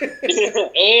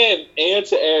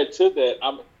to add to that,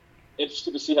 I'm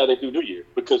interested to see how they do New Year,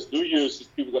 because New Year's,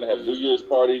 people are going to have New Year's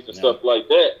parties and stuff like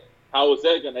that. How is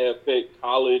that going to affect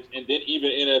college and then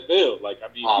even NFL? Like, I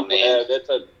mean, people have that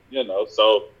type,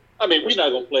 So, I mean, we're not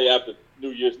going to play after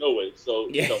New Year's no way, so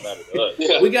it don't matter to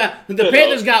us. We got the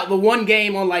Panthers got the one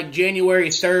game on like January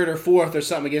 3rd or 4th or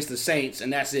something against the Saints,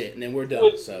 and that's it, and then we're done.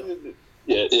 Which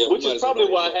is probably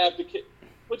why half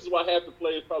the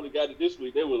players probably got it this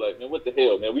week. They were like, man, what the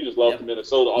hell, man? We just lost to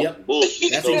Minnesota off some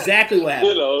bullshit. That's exactly what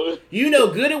happened. You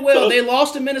know good and well they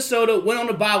lost to Minnesota, went on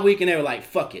the bye week, and they were like,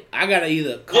 fuck it. I gotta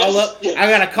either call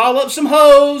up some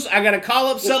hoes, I gotta call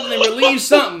up something and relieve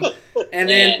something. And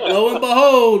then lo and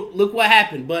behold, look what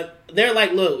happened. But they're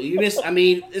like, look, you missed. I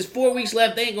mean, there's 4 weeks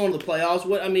left. They ain't going to the playoffs.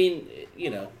 What? I mean,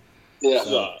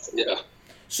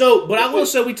 So, but I will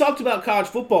say, we talked about college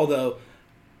football though.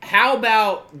 How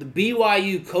about the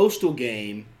BYU Coastal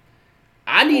game?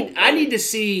 I need to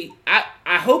see.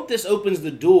 I hope this opens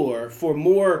the door for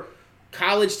more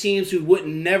college teams who would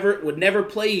never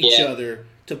play each other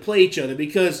to play each other,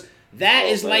 because that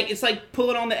is like, it's like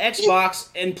pulling on the Xbox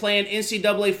and playing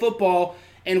NCAA football,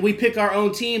 and we pick our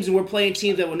own teams and we're playing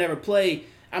teams that will never play.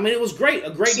 I mean, it was great, a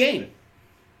great game.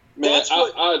 Man,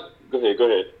 go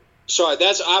ahead. Sorry,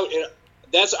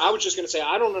 I was just gonna say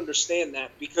I don't understand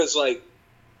that, because like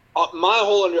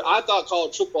I thought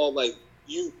college football, like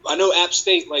I know App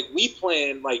State, like we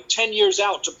plan like 10 years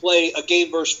out to play a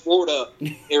game versus Florida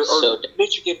or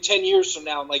Michigan 10 years from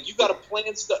now. And like, you got to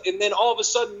plan stuff. And then all of a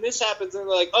sudden this happens and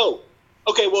they're like, oh,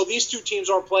 okay, well, these two teams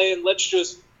aren't playing. Let's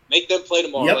just make them play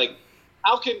tomorrow. Yep. Like,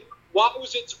 why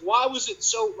was it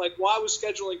so, like, why was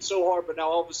scheduling so hard, but now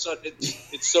all of a sudden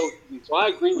it's so, so I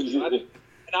agree with you. And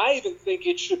I even think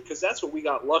it should, because that's what we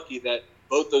got lucky, that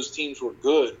both those teams were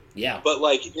good. Yeah. But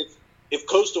like, if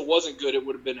Coastal wasn't good, it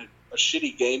would have been a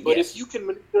shitty game. But if you can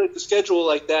manipulate the schedule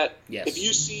like that, if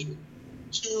you see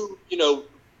two,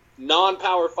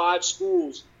 non-Power 5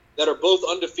 schools that are both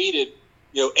undefeated,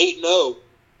 8-0,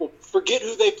 well, forget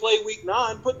who they play week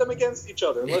 9, put them against each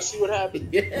other, and let's see what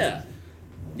happens.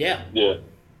 Yeah.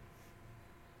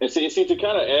 And see, to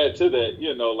kind of add to that,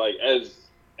 like as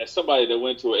somebody that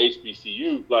went to a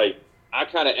HBCU, like I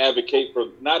kind of advocate for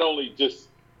not only just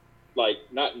like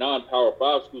not non-Power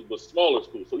 5 schools, but smaller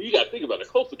schools. So you got to think about it.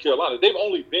 Coastal Carolina, they've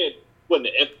only been in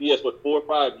the FBS 4 or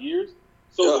 5 years.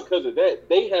 So because of that,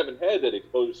 they haven't had that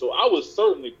exposure. So I was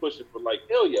certainly pushing for like,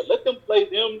 hell yeah, let them play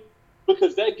them,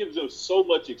 because that gives them so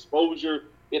much exposure.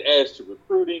 It adds to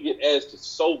recruiting. It adds to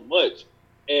so much.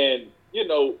 And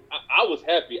I was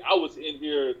happy. I was in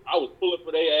here. I was pulling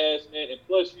for their ass, man. And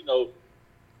plus,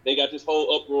 they got this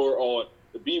whole uproar on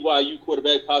the BYU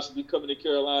quarterback possibly coming to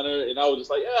Carolina, and I was just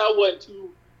like, I wasn't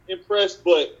too impressed,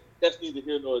 but that's neither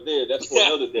here nor there. That's for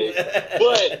another day.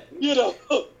 But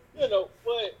but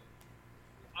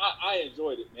I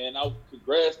enjoyed it, man.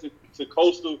 Congrats to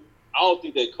Coastal. I don't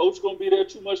think that coach gonna be there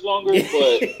too much longer,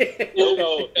 but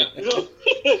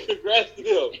congrats to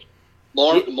them.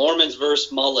 Mormons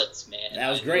versus Mullets, man. That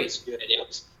was great. It was good.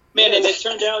 And it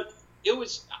turned out it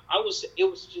was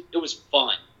fun,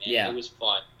 man. Yeah. It was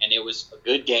fun, and it was a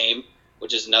good game,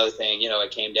 which is another thing.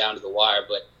 It came down to the wire,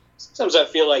 but sometimes I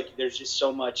feel like there's just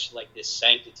so much like this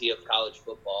sanctity of college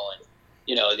football, and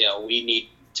we need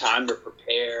time to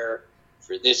prepare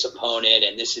for this opponent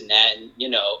and this and that, and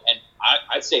and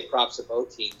I'd say props to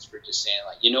both teams for just saying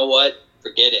like, you know what,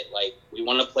 forget it. Like, we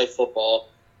want to play football.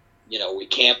 We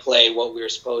can't play what we were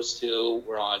supposed to.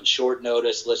 We're on short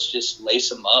notice. Let's just lace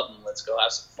them up and let's go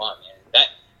have some fun, man.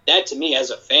 That to me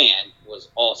as a fan was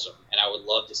awesome, and I would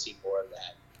love to see more of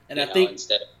that. And I think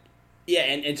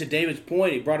and to David's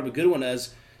point, he brought up a good one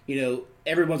as,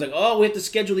 everyone's like, oh, we have to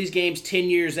schedule these games 10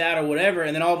 years out or whatever,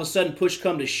 and then all of a sudden push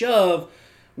come to shove,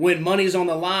 when money's on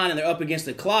the line and they're up against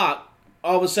the clock,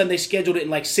 all of a sudden they scheduled it in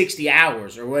like 60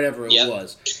 hours or whatever it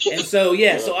was. And so,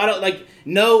 so I don't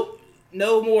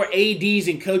no more ADs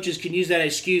and coaches can use that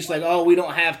excuse like, oh, we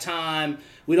don't have time,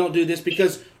 we don't do this,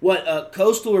 because what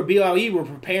Coastal or BYU were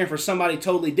preparing for somebody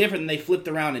totally different, and they flipped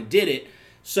around and did it.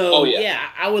 So,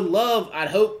 I'd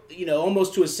hope,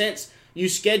 almost to a sense, you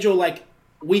schedule like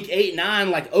week 8, 9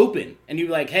 like open, and you're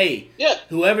like, hey,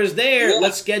 whoever's there,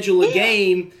 let's schedule a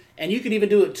game. And you can even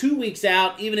do it 2 weeks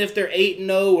out, even if they're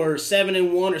 8-0 or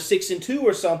 7-1 or 6-2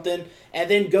 or something, and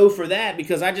then go for that,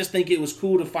 because I just think it was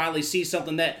cool to finally see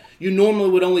something that you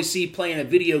normally would only see playing a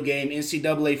video game,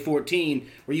 NCAA 14,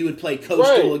 where you would play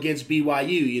Coastal against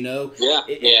BYU,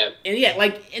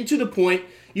 And to the point,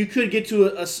 you could get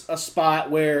to a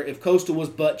spot where if Coastal was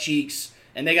butt cheeks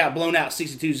and they got blown out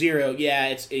 62-0,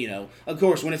 it's, of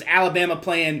course, when it's Alabama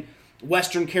playing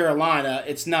Western Carolina,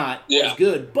 it's not as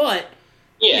good, but...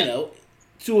 I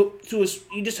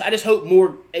just hope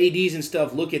more ADs and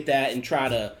stuff look at that and try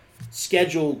to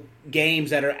schedule games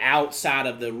that are outside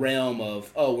of the realm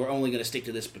of, we're only going to stick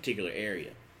to this particular area.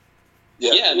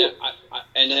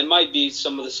 And it might be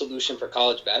some of the solution for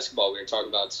college basketball we were talking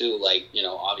about too. Like,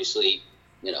 obviously,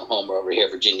 Homer over here,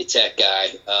 Virginia Tech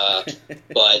guy,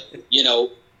 but our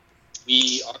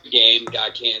game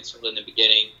got canceled in the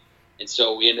beginning. And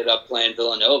so we ended up playing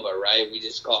Villanova, right? We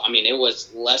just it was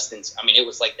it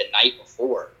was like the night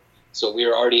before. So we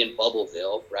were already in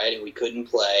Bubbleville, right? And we couldn't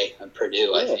play on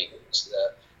Purdue, I think was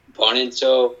the opponent.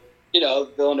 So,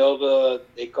 Villanova,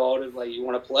 they called it like, you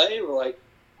want to play? We're like,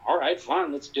 all right,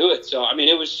 fine, let's do it. So,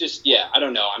 it was just, I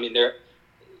don't know. They're,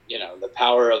 the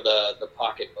power of the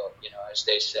pocketbook, as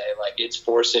they say, like it's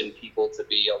forcing people to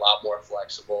be a lot more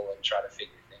flexible and try to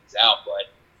figure things out. But,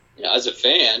 as a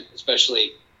fan,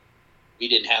 especially, we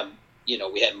didn't have,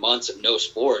 we had months of no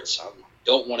sports. I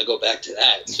don't want to go back to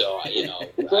that. So, I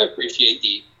appreciate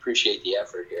the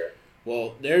effort here.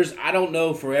 Well, I don't know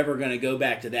if we're ever going to go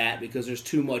back to that, because there's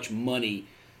too much money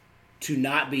to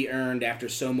not be earned after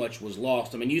so much was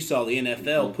lost. You saw the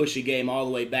NFL push a game all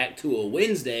the way back to a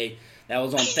Wednesday that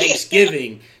was on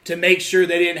Thanksgiving to make sure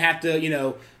they didn't have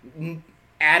to,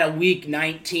 add a week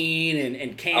 19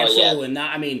 and cancel and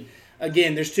not.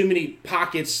 Again, there's too many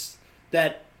pockets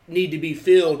that need to be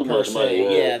filled per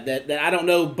se. That I don't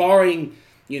know, barring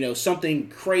something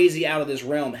crazy out of this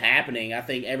realm happening. I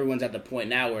think everyone's at the point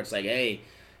now where it's like, hey,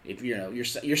 if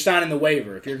you're signing the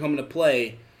waiver, if you're coming to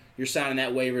play, you're signing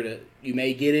that waiver to, you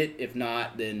may get it. If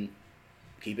not, then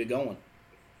keep it going.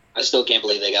 I still can't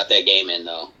believe they got that game in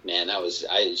though, man. Hell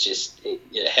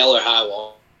or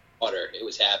high water. It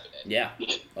was happening. Yeah.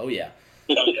 Oh yeah.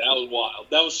 That was wild.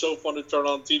 That was so fun to turn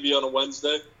on TV on a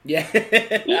Wednesday. Yeah,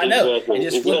 I know. Exactly. And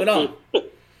just flip it on.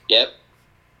 Yep.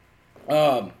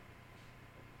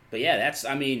 But yeah, that's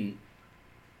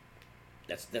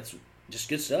just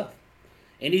good stuff.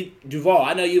 Duvall,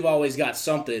 I know you've always got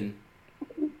something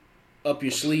up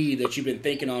your sleeve that you've been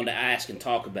thinking on to ask and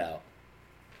talk about.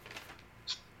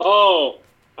 Oh,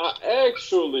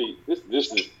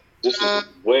 this is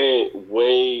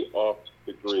way off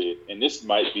the grid, and this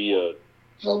might be a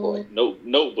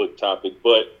notebook topic,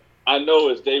 but I know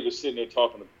as Dave was sitting there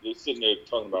talking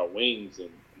about wings, and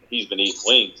he's been eating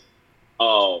wings,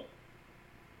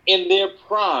 in their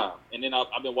prime, and then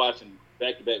I've been watching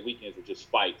back-to-back weekends of just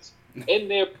fights. In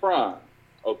their prime,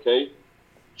 okay,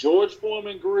 George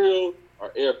Foreman grill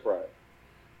or air fryer?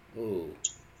 Ooh.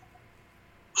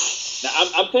 Now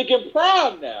I'm thinking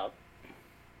prime now.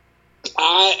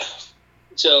 I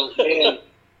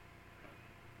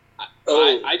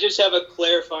just have a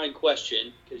clarifying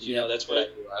question, because that's what I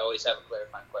do. I always have a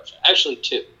clarifying question. Actually,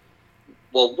 two.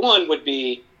 Well, one would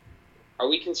be, are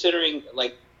we considering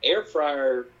like air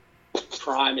fryer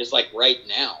prime is like right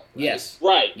now? Right? Yes.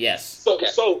 Right. Yes.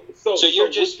 So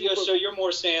you're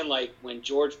more saying like when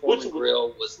George Foreman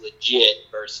grill was legit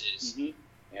versus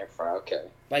air fryer. Okay.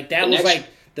 Like that was like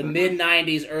the mid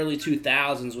 '90s, early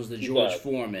 2000s was the George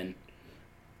Foreman.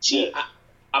 See,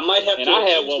 I might have to. I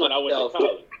had one when I went to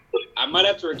college. I might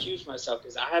have to recuse myself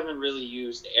because I haven't really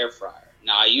used the air fryer.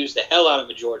 Now, I used the hell out of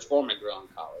a George Foreman grill in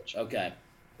college. Okay.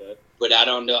 But I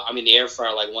don't know. The air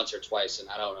fryer like once or twice, and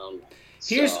I don't own one.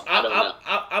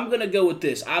 I'm going to go with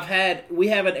this. We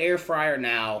have an air fryer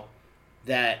now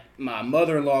that my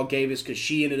mother-in-law gave us because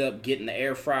she ended up getting the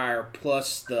air fryer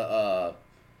plus the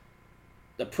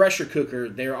pressure cooker.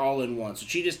 They're all in one. So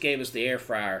she just gave us the air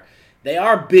fryer. They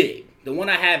are big. The one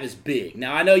I have is big.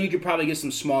 Now, I know you could probably get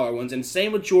some smaller ones. And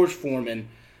same with George Foreman.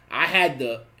 I had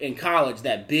in college,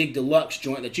 that big deluxe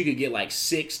joint that you could get like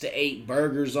 6 to 8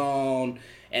 burgers on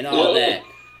and all that.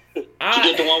 Did you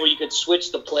get the one where you could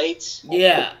switch the plates?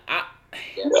 Yeah. I'm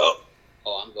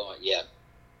going, yeah.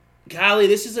 Kylie,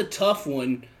 this is a tough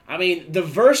one. The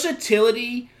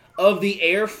versatility of the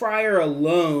air fryer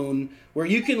alone, where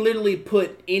you can literally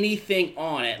put anything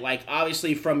on it, like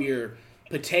obviously from your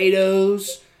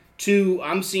potatoes to,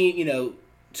 I'm seeing,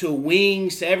 to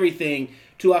wings, to everything,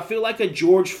 to I feel like a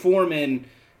George Foreman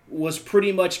was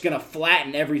pretty much going to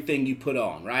flatten everything you put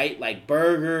on, right? Like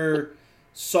burger,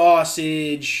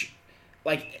 sausage,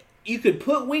 like you could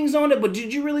put wings on it, but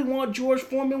did you really want George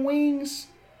Foreman wings?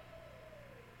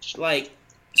 Like,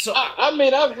 so I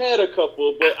mean, I've had a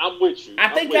couple, but I'm with you. I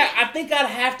think I'd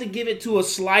have to give it to a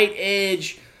slight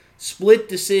edge, split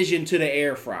decision to the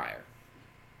air fryer,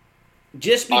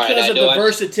 just because of the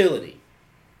versatility.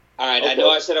 All right, okay. I know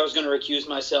I said I was going to recuse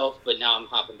myself, but now I'm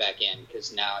hopping back in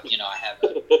because now I have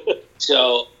a.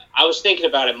 So I was thinking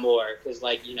about it more because,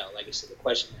 like I said, the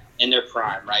question in their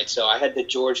prime, right? So I had the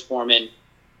George Foreman.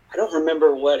 I don't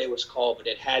remember what it was called, but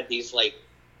it had these like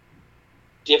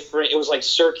different. It was like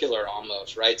circular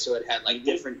almost, right? So it had like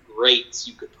different grates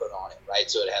you could put on it, right?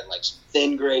 So it had like some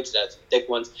thin grates, it had some thick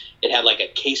ones. It had like a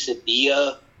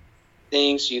quesadilla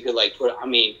thing, so you could like put. I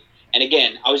mean, and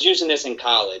again, I was using this in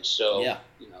college, so yeah.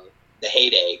 The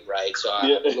heyday, right? So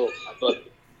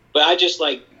but I just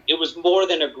like, it was more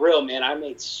than a grill, man. I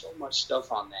made so much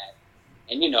stuff on that.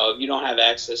 And if you don't have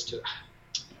access to it.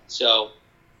 So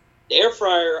the air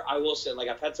fryer, I will say, like,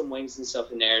 I've had some wings and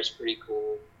stuff in there. It's pretty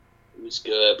cool. It was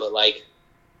good. But like,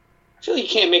 I feel like you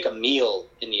can't make a meal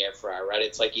in the air fryer, right?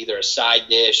 It's like either a side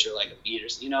dish or like a meat or,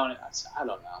 I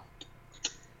don't know.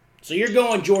 So you're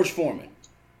going George Foreman?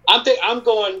 I'm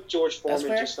going George Foreman.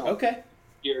 That's fair. Okay.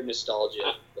 Your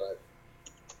nostalgia, but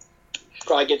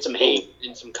probably get some hate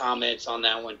and some comments on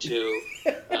that one too.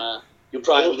 You'll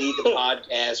probably lead the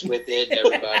podcast with it,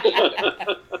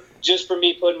 everybody. Just for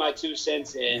me putting my 2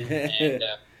 cents in. And,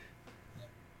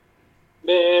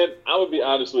 man, I would be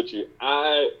honest with you.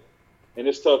 And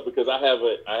it's tough because I have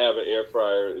an air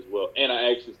fryer as well, and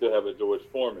I actually still have a George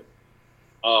Foreman.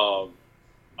 I'm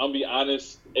gonna be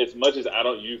honest. As much as I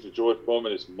don't use the George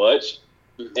Foreman as much,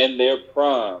 in their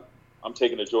prime, I'm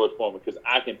taking the George Foreman because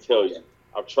I can tell you,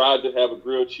 I've tried to have a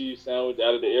grilled cheese sandwich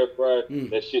out of the air fryer.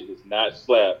 That shit does not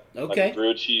slap like a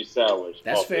grilled cheese sandwich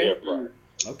off the air fryer.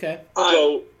 Okay.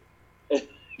 So,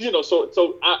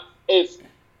 it's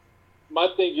my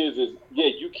thing is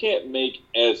you can't make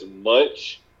as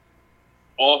much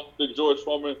off the George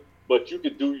Foreman, but you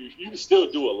can still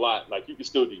do a lot. Like you can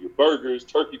still do your burgers,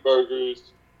 turkey burgers,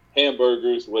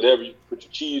 hamburgers, whatever. You can put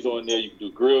your cheese on there. You can do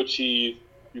grilled cheese.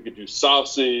 You could do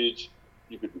sausage,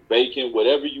 you could do bacon,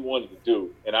 whatever you wanted to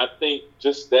do. And I think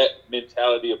just that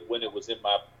mentality of when it was in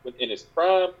its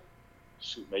prime,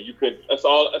 shoot, man, you couldn't. That's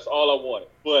all I wanted.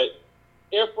 But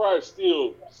air fryer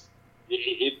still,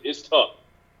 it's tough.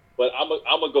 But I'm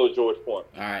gonna go George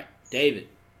Foreman. All right, David.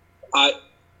 I'd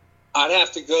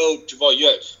have to go Duvall.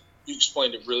 You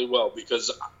explained it really well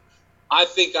because I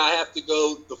think I have to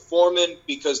go the Foreman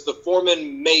because the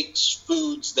Foreman makes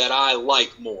foods that I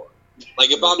like more.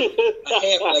 Like if I'm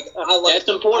that's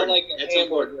important. I like a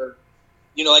hamburger.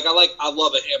 Important. I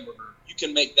love a hamburger. You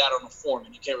can make that on a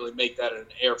Foreman. You can't really make that in an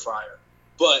air fryer.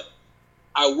 But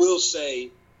I will say,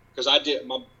 because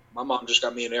my mom just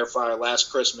got me an air fryer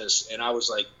last Christmas, and I was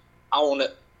like,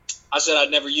 I said I'd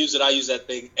never use it. I use that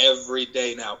thing every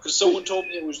day now because someone told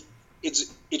me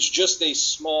it's just a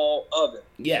small oven.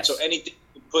 Yes. So anything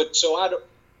you put. So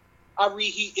I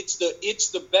reheat. It's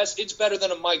the best. It's better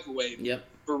than a microwave. Yep.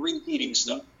 For reheating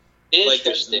stuff.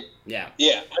 Interesting. Yeah.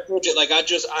 Yeah. I told you,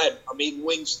 I'm eating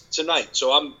wings tonight.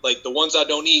 So I'm like, the ones I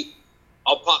don't eat,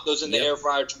 I'll pop those in the air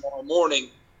fryer tomorrow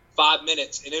morning, 5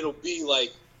 minutes, and it'll be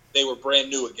like they were brand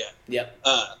new again. Yep.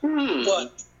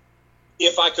 But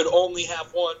if I could only have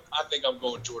one, I think I'm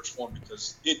going George Foreman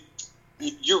because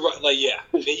you're right. Like, yeah.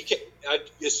 You can't,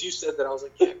 as you said that, I was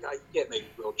like, yeah, God, you can't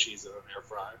make grilled cheese in an air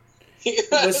fryer.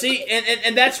 But see,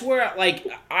 and that's where like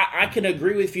I can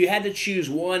agree with. If you had to choose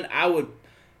one, I would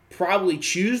probably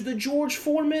choose the George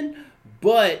Foreman.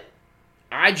 But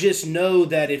I just know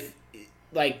that if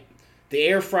like the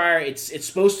air fryer, it's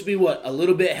supposed to be a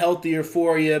little bit healthier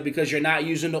for you because you're not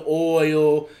using the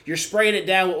oil. You're spraying it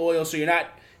down with oil, so you're not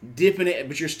dipping it,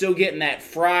 but you're still getting that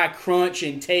fry crunch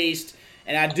and taste.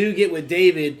 And I do get with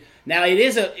David. Now it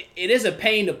is a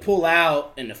pain to pull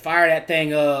out and to fire that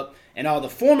thing up. And all the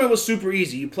Foreman was super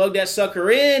easy. You plug that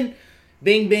sucker in,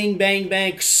 bing, bing, bang,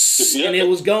 bang, and it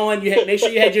was going. You had make sure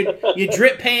you had your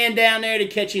drip pan down there to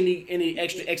catch any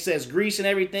extra excess grease and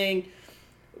everything.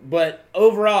 But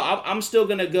overall, I'm still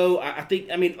gonna go. I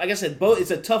think. I mean, like I said, both. It's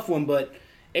a tough one, but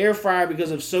air fryer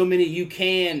because of so many.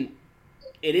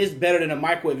 It is better than a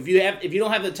microwave. If you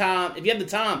have the time,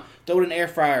 throw it in an air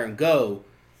fryer and go.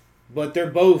 But they're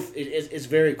both. It's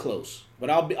very close. But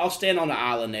I'll stand on the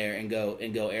island there and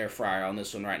go air fryer on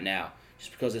this one right now,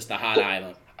 just because it's the hot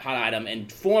item.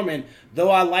 And Foreman,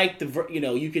 though I like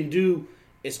you can do,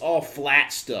 it's all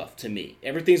flat stuff to me.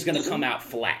 Everything's gonna come out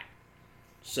flat.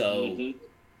 So. Mm-hmm.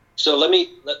 So let me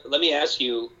ask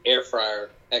you, air fryer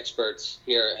experts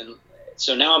here, and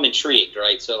so now I'm intrigued,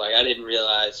 right? So like I didn't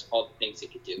realize all the things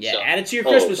it could do. Yeah, so, add it to your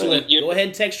Christmas list. Go ahead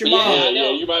and text your mom. Yeah,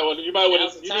 you might want to. You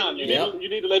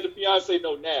need to let the fiance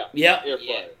know now. Yep. Air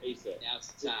fryer, ASAP.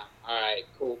 Now's the time. All right,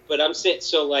 cool. But I'm saying,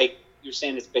 so like you're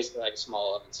saying, it's basically like a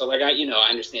small oven. So like I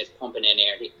understand it's pumping in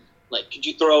air. Like, could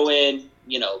you throw in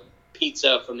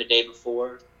pizza from the day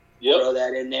before? Yep. Throw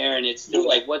that in there, and it's still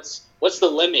like what's the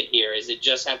limit here? Is it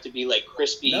just have to be like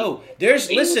crispy? No, there's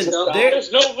no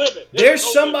limit. There's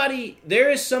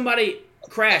somebody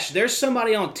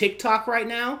on TikTok right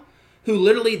now who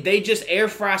literally they just air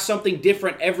fry something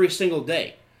different every single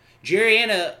day.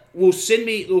 Jerrianna will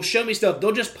show me stuff.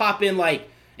 They'll just pop in like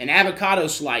an avocado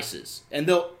slices and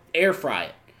they'll air fry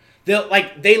it.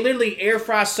 They literally air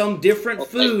fry some different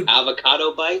food. Like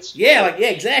avocado bites? Yeah,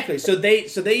 exactly. So they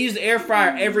use the air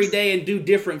fryer every day and do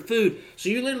different food. So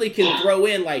you literally can throw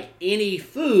in like any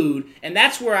food, and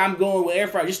that's where I'm going with air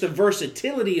fryer, just the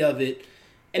versatility of it.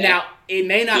 And now it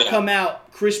may not come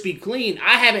out crispy clean.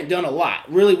 I haven't done a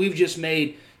lot. Really, we've just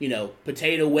made,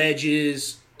 potato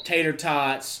wedges, tater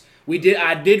tots.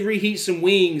 I did reheat some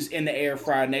wings in the air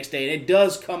fryer the next day, and it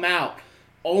does come out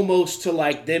almost to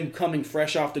like them coming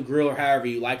fresh off the grill or however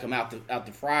you like them out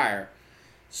the fryer.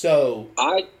 So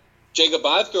I'll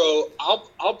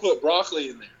put broccoli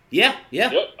in there. Yeah.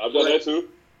 Yep, I've done that too.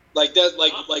 Like that,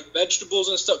 like vegetables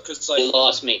and stuff. Cause like you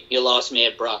lost me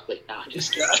at broccoli. No, I'm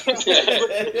just kidding.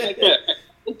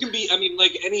 It can be. I mean,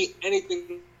 like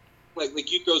anything.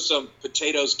 Like you throw some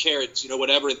potatoes, carrots,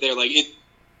 whatever in there. Like it.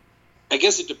 I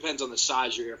guess it depends on the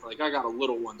size you're here for. Like I got a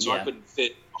little one, so I couldn't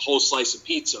fit a whole slice of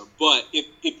pizza. But if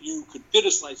you could fit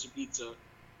a slice of pizza,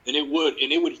 then it would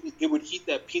heat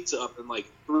that pizza up in like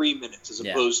 3 minutes as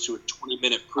opposed to a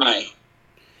 20-minute preheat.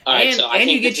 All right, so I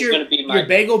think you get your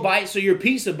bagel bites or your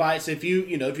pizza bites. If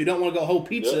you don't want to go whole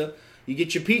pizza, you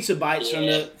get your pizza bites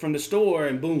from the store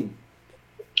and boom.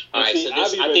 All right, so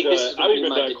I've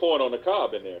even done corn on the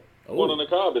cob in there. Ooh. Corn on the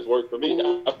cob has worked for me.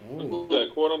 I've done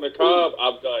corn on the cob.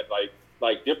 I've done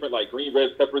like different like green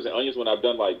red peppers and onions when I've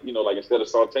done like instead of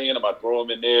sauteing them, I throw them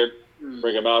in there,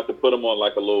 bring them out to put them on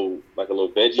like a little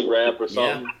veggie wrap or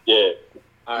something. Yeah.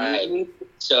 All right.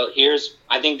 So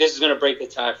I think this is going to break the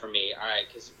tie for me. All right,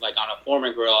 because like on a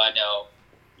Foreman grill, I know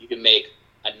you can make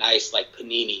a nice like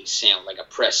panini sandwich, like a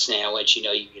pressed sandwich. You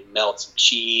can melt some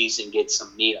cheese and get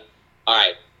some meat. All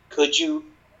right, could you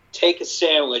take a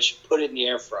sandwich, put it in the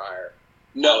air fryer?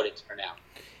 How would it turn out?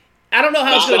 I don't know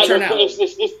how it's going to turn out.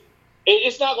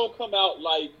 It's not going to come out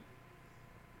like.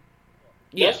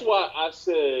 Yeah. That's why I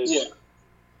said. Yeah.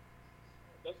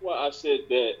 That's why I said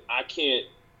that I can't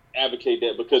advocate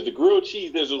that, because the grilled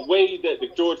cheese, there's a way that the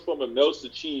George Foreman melts the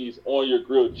cheese on your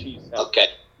grilled cheese sandwich. Okay.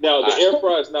 Now the air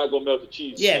fryer is not going to melt the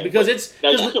cheese. Yeah, because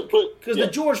the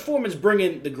George Foreman's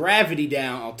bringing the gravity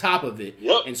down on top of it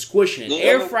and squishing it.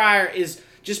 Air fryer is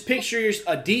just picture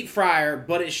a deep fryer,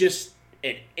 but it's just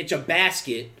it's a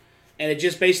basket. And it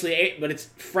just basically, but it's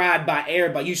fried by air,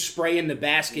 by you spraying the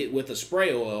basket with a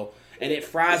spray oil, and it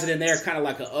fries it in there kind of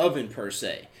like an oven per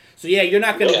se. So yeah, you're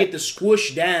not going to get the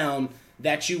squish down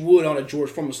that you would on a George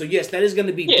Foreman. So yes, that is going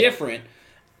to be different.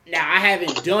 Now I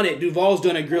haven't done it. Duvall's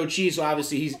done a grilled cheese, so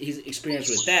obviously he's experienced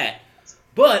with that.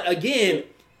 But again,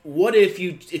 what if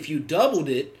you doubled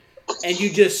it and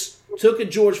you just took a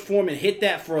George Foreman, hit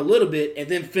that for a little bit, and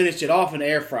then finished it off in the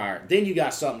air fryer? Then you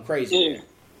got something crazy there.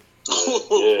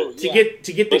 To get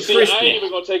the crispy. I ain't even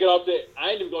gonna take it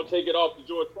off the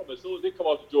George Foreman. As soon as they come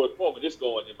off the George Foreman, it's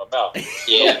going in my mouth.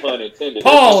 Yeah, no pun intended.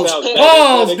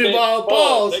 Pause, Duvall,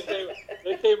 pause.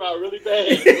 They came out really bad.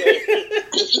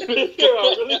 They came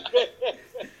out really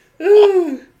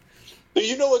bad. But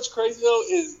you know what's crazy though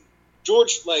is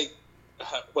George, like,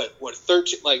 what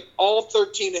 13? Like all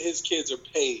 13 of his kids are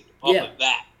paid off of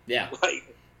that. Yeah, like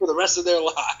for the rest of their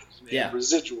lives. Man. Yeah,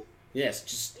 residual.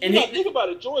 Yes, think about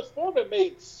it. George Foreman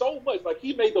made so much. Like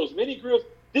he made those mini grills.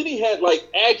 Then he had like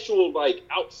actual like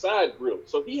outside grills.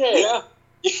 So he had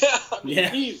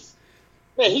He's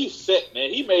set, man.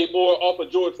 He made more off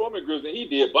of George Foreman grills than he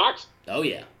did boxing. Oh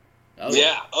yeah. And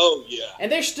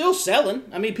they're still selling.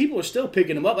 I mean, people are still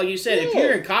picking them up. Like you said, if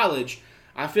you're in college,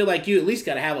 I feel like you at least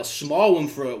got to have a small one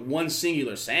for one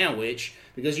singular sandwich,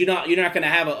 because you're not going to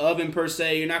have an oven per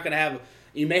se. You're not going to have.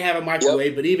 You may have a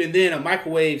microwave, but even then, a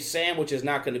microwave sandwich is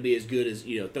not going to be as good as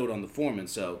throw it on the Foreman.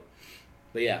 So,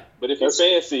 but yeah. But if you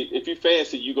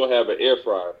fancy, you're gonna have an air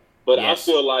fryer. But Yes.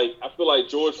 I feel like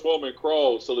George Foreman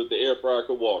crawled so that the air fryer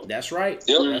could walk. That's right.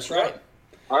 Yep. That's right.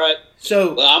 All right.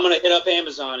 So Well, I'm gonna hit up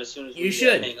Amazon as soon as we you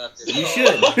should. hang up this You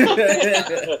call.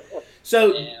 should.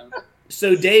 So Damn.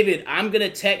 So, David, I'm going to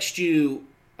text you.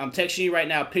 I'm texting you right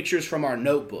now pictures from our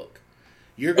notebook.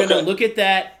 You're going to look at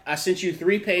that. I sent you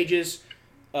 3 pages.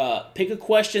 Pick a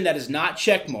question that is not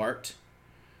checkmarked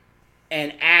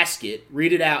and ask it.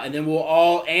 Read it out, and then we'll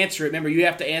all answer it. Remember, you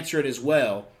have to answer it as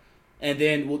well. And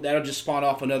then that'll just spawn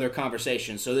off another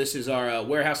conversation. So this is our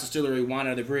Warehouse Distillery Wine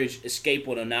Under the Bridge Escape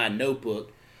 109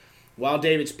 notebook. While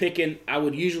David's picking, I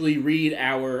would usually read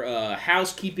our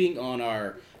housekeeping on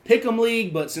our Pick'em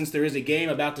League, but since there is a game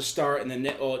about to start, and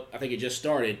I think it just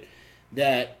started,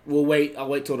 that we'll wait. I'll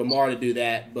wait till tomorrow to do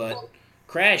that. But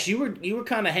Crash, you were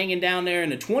kind of hanging down there in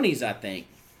the 20s, I think.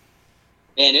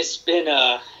 And it's been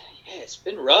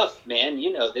rough, man.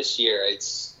 You know, this year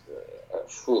it's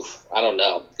I don't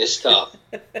know, it's tough.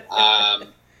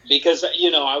 Because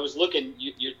I was looking.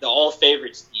 You're the all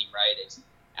favorites team, right?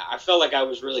 I felt like I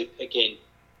was really picking.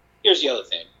 Here's the other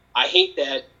thing. I hate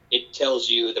that it tells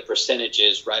you the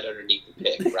percentages right underneath the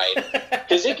pick, right?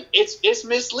 Because it's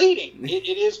misleading.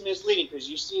 It is misleading because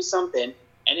you see something,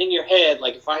 and in your head,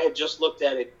 like if I had just looked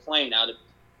at it plain, I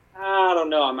don't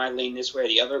know, I might lean this way or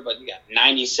the other, but you got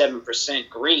 97%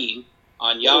 green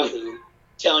on Yahoo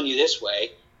telling you this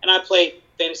way, and I play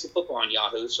fantasy football on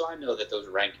Yahoo, so I know that those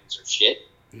rankings are shit.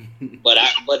 But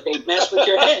they mess with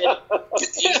your head.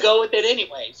 You go with it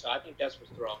anyway, so I think that's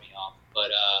what's throwing me off.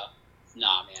 But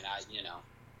nah, man,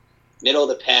 middle of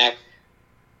the pack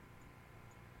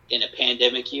in a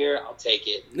pandemic year, I'll take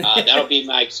it. That'll be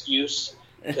my excuse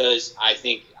because I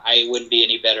think I wouldn't be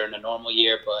any better in a normal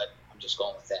year, but I'm just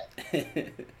going with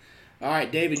that. All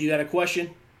right, David, you got a question?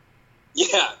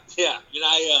 Yeah.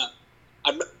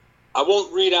 And I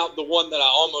won't read out the one that I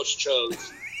almost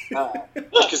chose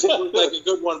because it looked like a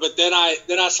good one. But then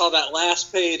I saw that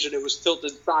last page and it was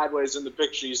tilted sideways in the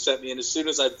picture you sent me. And as soon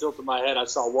as I tilted my head, I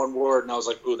saw one word and I was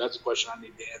like, "Ooh, that's a question I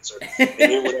need to answer." And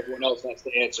hear what everyone else has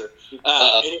to answer. And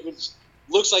it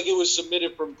looks like it was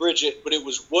submitted from Bridget, but it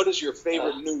was, "What is your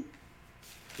favorite noodle?"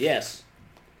 Yes.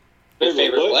 Your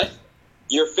favorite what?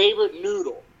 Your favorite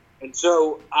noodle. And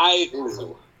so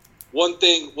one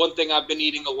thing I've been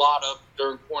eating a lot of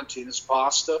during quarantine is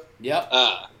pasta. Yep.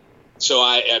 So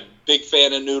I am a big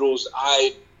fan of noodles.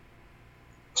 I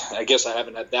guess I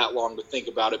haven't had that long to think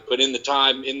about it, but in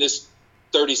this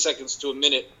 30 seconds to a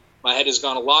minute, my head has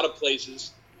gone a lot of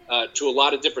places to a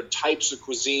lot of different types of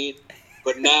cuisine.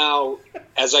 But now,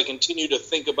 as I continue to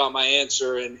think about my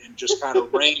answer and just kind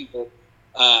of ramble,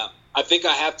 I think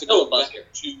I have to go back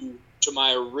to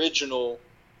my original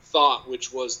thought,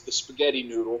 which was the spaghetti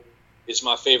noodle is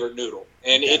my favorite noodle.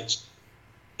 And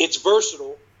it's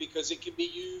versatile because it can be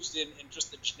used in just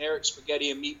the generic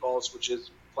spaghetti and meatballs, which is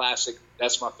classic.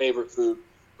 That's my favorite food.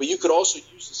 But you could also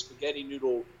use the spaghetti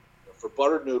noodle for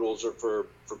buttered noodles or for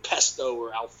pesto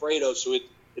or Alfredo. So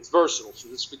it's versatile. So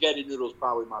the spaghetti noodle is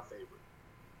probably my favorite.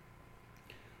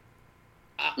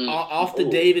 Off the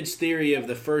David's theory of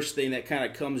the first thing that kind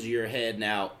of comes to your head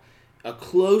now, a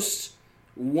close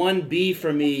 1B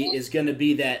for me is going to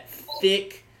be that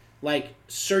thick, like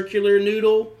circular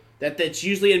noodle that's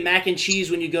usually in mac and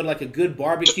cheese when you go to like a good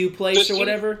barbecue place or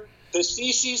whatever. The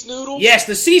CC's noodle? Yes,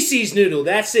 the CC's noodle.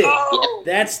 That's it. Oh,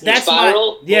 that's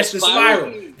spiral? my yes, the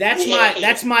spiral.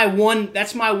 That's my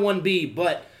 1B.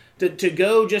 But to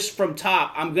go just from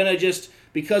top, I'm gonna just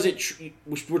because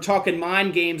we're talking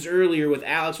mind games earlier with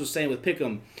Alex was saying with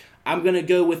Pick'em. I'm gonna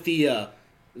go with the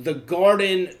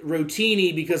garden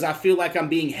rotini because I feel like I'm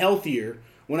being healthier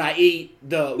when I eat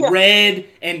the red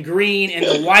and green and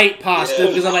the white pasta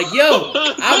because I'm like,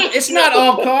 it's not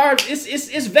all carbs.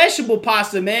 It's vegetable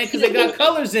pasta, man, because it got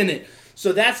colors in it.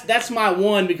 So that's my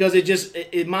one because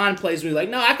it mind plays me like,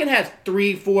 no, I can have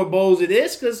 3-4 bowls of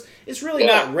this because it's really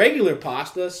not regular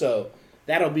pasta. So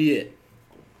that'll be it.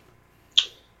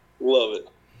 Love it.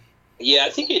 Yeah, I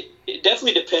think it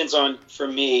definitely depends on, for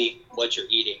me, what you're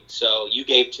eating. So you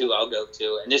gave 2, I'll go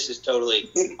 2. And this is totally,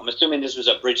 I'm assuming this was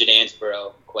a Bridget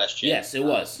Ansborough question. Yes, it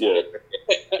was.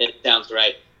 It sounds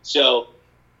right. So,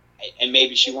 and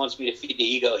maybe she wants me to feed the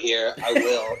ego here. I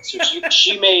will. So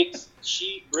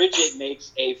Bridget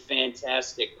makes a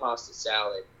fantastic pasta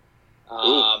salad.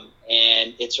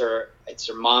 And it's her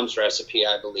mom's recipe,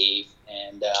 I believe.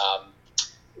 And,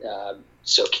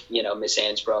 so, Miss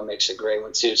Ansborough makes a great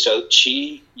one, too. So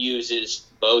she uses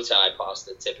bow tie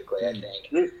pasta typically, I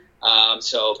think.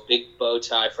 So big bow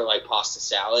tie for, like, pasta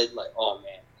salad. Like, oh,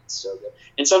 man, it's so good.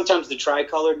 And sometimes the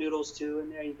tricolor noodles, too,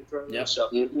 in there you can throw. Yep. So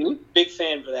big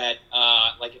fan for that.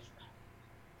 I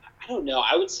don't know.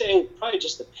 I would say probably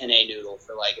just a penne noodle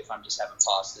for like if I'm just having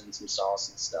pasta and some sauce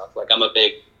and stuff. Like I'm a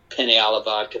big penne alla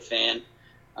vodka fan.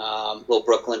 Little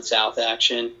Brooklyn South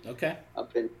action. Okay.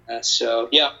 Up in so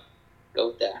yeah, go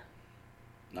with that.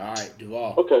 All right,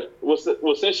 Duvall. Okay.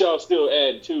 Well, since y'all still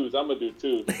adding twos, I'm gonna do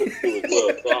twos too as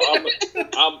well.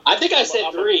 So I think I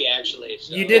said three actually.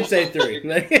 So. You did say 3.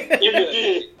 You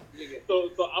did. So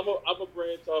I'm a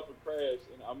branch off of Crash,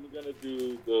 and I'm gonna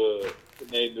do the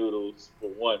penne noodles for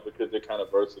one because they're kind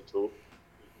of versatile.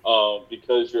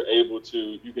 Because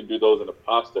you can do those in a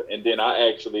pasta, and then I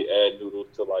actually add noodles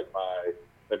to like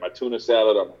my tuna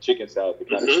salad or my chicken salad to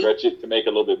kind of stretch it to make a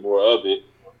little bit more of it.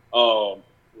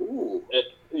 Ooh.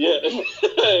 Yeah.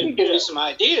 You give me some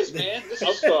ideas, man.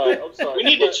 I'm sorry. We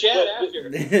need to chat after.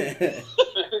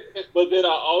 But then I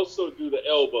also do the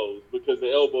elbows because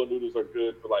the elbow noodles are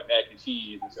good for like mac and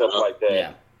cheese and stuff like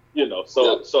that. Yeah.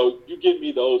 So you give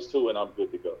me those two and I'm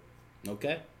good to go.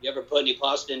 Okay. You ever put any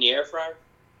pasta in the air fryer?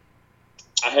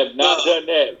 I have not done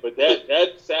that, but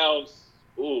that sounds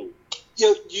ooh.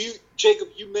 Jacob,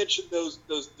 you mentioned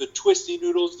the twisty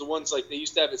noodles, the ones like they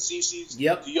used to have at CC's.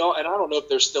 Yep. Do y'all, and I don't know if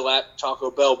they're still at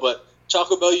Taco Bell, but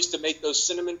Taco Bell used to make those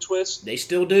cinnamon twists. They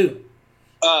still do.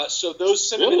 So those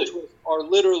cinnamon twists are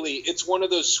literally, it's one of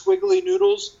those squiggly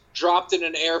noodles dropped in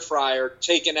an air fryer,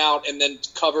 taken out, and then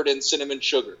covered in cinnamon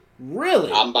sugar.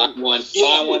 Really? I'm buying one.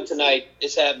 Buying one tonight.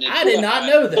 It's happening. I did not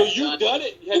know that. So you've done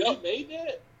it? Have you made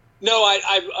that? No,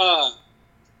 How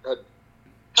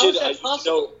is that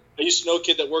possible? I used to know a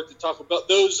kid that worked at Taco Bell.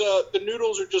 Those the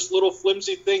noodles are just little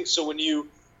flimsy things. So when you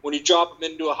drop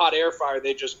them into a hot air fryer,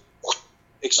 they just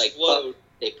explode.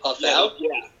 They puff out.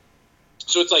 Yeah.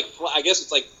 So it's like I guess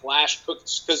it's like flash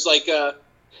cooked because like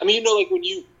like when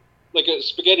you like a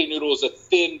spaghetti noodle is a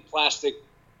thin plastic,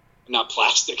 not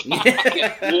plastic. Yeah.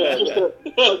 Just a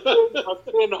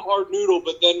thin hard noodle,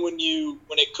 but then when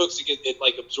it cooks, it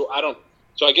like absorb.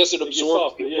 So I guess it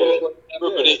absorbs. But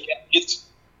it's.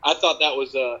 I thought that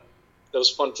was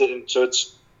fun to. So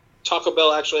it's Taco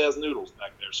Bell actually has noodles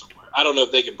back there somewhere. I don't know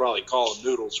if they can probably call them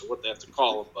noodles or what they have to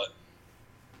call them, but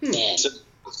man,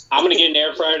 I'm gonna get an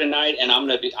air fryer tonight, and I'm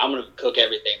gonna cook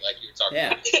everything like you were talking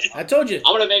about. I told you.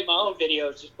 I'm gonna make my own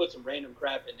videos. Just put some random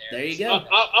crap in there. There you go.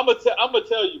 I'm gonna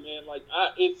tell you, man. Like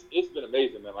it's been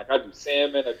amazing, man. Like I do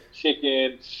salmon, I do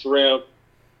chicken, shrimp,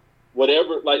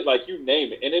 whatever. Like you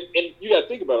name it. And you gotta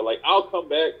think about it. Like I'll come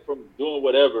back from doing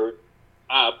whatever.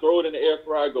 I throw it in the air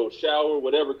fryer, go shower,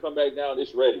 whatever, come back down,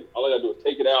 it's ready. All I gotta do is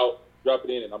take it out, drop it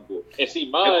in, and I'm good. And see,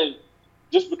 mine,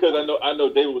 just because I know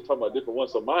David was talking about different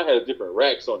ones, so mine has different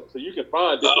racks on it. So you can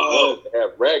find different ones that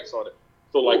have racks on it.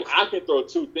 So like I can throw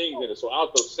 2 things in it. So I'll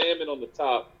throw salmon on the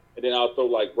top, and then I'll throw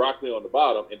like broccoli on the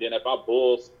bottom. And then if I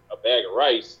boil a bag of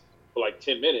rice for like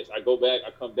 10 minutes, I go back,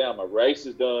 I come down, my rice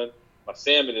is done, my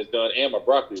salmon is done, and my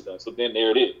broccoli is done. So then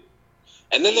there it is.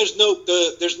 And then there's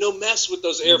no mess with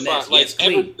those air fryers. Like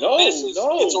it's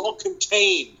all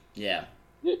contained. Yeah.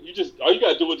 You just all you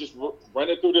gotta do is just run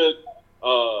it through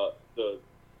the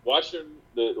washer,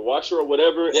 the washer or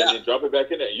whatever, and then drop it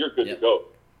back in there. And you're good to go.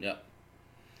 Yep.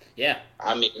 Yeah.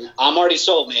 I mean, I'm already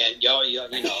sold, man. Y'all, you know.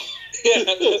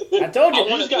 I told you.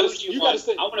 You gotta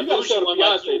say the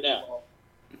Beyonce now.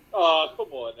 Oh,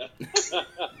 come on now.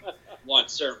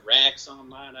 Want certain racks on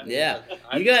mine.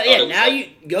 Now you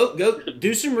go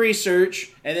do some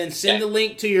research and then send the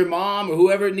link to your mom or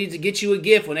whoever needs to get you a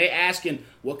gift when they asking,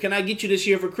 what can I get you this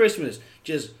year for Christmas?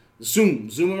 Just zoom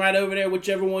them right over there,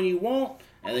 whichever one you want,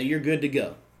 and then you're good to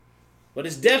go. But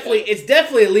it's definitely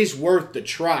at least worth the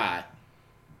try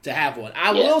to have one.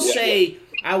 I will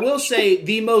say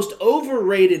the most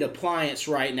overrated appliance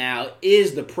right now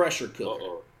is the pressure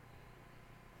cooker.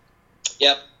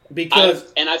 Yep.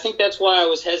 Because I think that's why I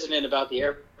was hesitant about the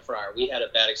air fryer. We had a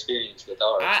bad experience with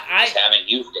ours. I just haven't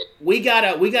used it. We got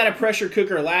a pressure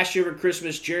cooker last year for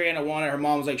Christmas. Jerrianna wanted. Her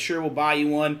mom was like, "Sure, we'll buy you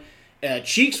one."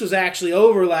 Cheeks was actually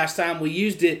over last time we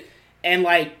used it, and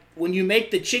like when you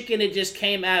make the chicken, it just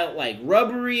came out like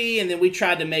rubbery, and then we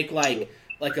tried to make like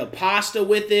a pasta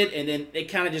with it, and then it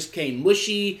kind of just came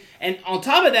mushy. And on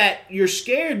top of that, you're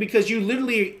scared because you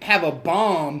literally have a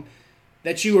bomb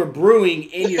that you are brewing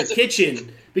in your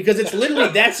kitchen. Because it's literally,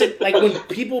 that's it. Like when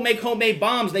people make homemade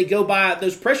bombs, they go buy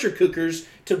those pressure cookers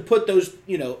to put those,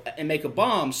 and make a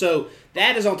bomb. So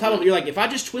that is on top of it. You're like, if I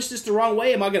just twist this the wrong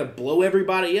way, am I going to blow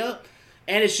everybody up?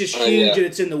 And it's just huge and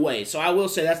it's in the way. So I will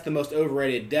say that's the most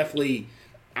overrated. Definitely,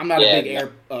 I'm not a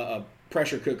big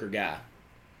pressure cooker guy.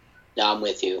 No, I'm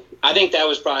with you. I think that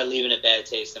was probably leaving a bad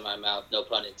taste in my mouth, no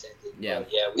pun intended. Yeah.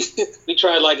 But we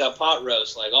tried like a pot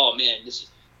roast, like, oh man,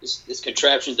 this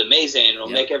contraption's amazing, and it'll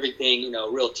make everything,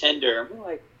 real tender. And we're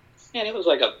like, man, it was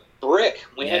like a brick.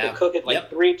 We had to cook it like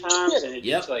 3 times, and it's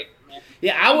just like, man.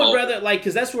 Yeah, I would rather, like,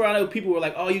 because that's where I know people were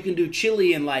like, oh, you can do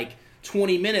chili in like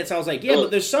 20 minutes. I was like, yeah,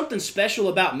 but there's something special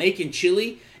about making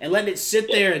chili and letting it sit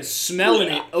there and smelling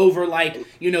it over, like,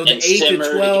 the 8 to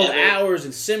 12 hours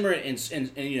and simmer it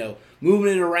and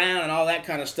moving it around and all that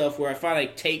kind of stuff, where I find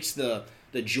it takes the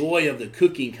joy of the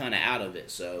cooking kind of out of it.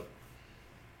 So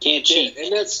can't cheat,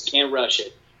 and can't rush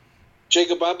it.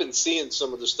 Jacob, I've been seeing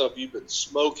some of the stuff you've been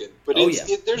smoking, but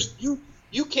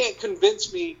you can't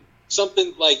convince me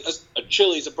something like a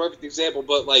chili is a perfect example,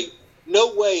 but like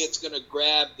no way it's going to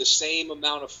grab the same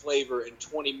amount of flavor in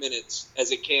 20 minutes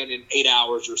as it can in 8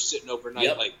 hours or sitting overnight.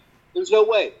 Yep. Like, there's no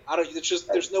way.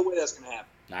 There's no way that's going to happen.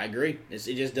 I agree. It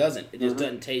just doesn't. It just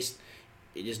doesn't taste.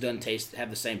 It just doesn't have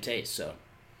the same taste. So,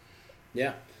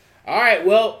 yeah. All right.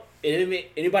 Well,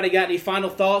 anybody got any final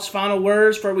thoughts, final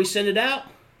words before we send it out?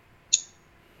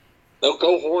 No,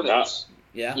 go Hornets.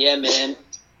 Yeah. Yeah, man.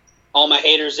 All my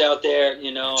haters out there,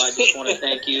 I just want to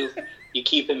thank you. You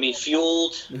keeping me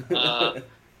fueled.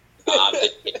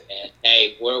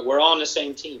 Hey, we're on the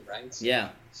same team, right? Yeah.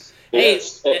 Hey,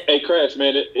 Crash,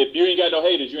 man, if you ain't got no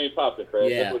haters, you ain't popping, Crash.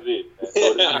 Yeah. That's what it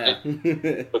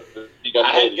is.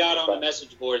 I hadn't got on the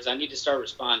message boards. I need to start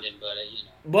responding, but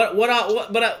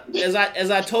But as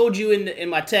I told you in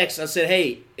my text, I said,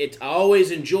 hey, I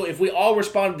always enjoy. If we all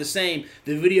responded the same,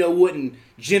 the video wouldn't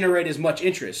generate as much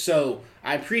interest. So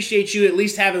I appreciate you at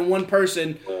least having one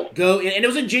person go, and it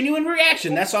was a genuine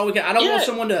reaction. That's all we can. I don't want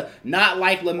someone to not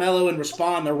like LaMelo and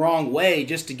respond the wrong way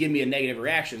just to give me a negative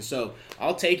reaction. So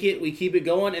I'll take it. We keep it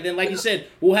going, and then, like you said,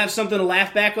 we'll have something to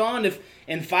laugh back on. If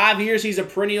in 5 years he's a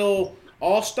perennial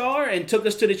all-star and took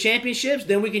us to the championships,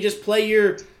 then we can just play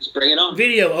your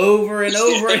video over and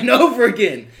over and over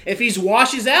again. If he's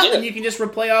washes out, then you can just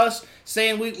replay us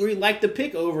saying we like the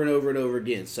pick over and over and over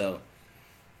again. So.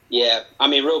 Yeah, I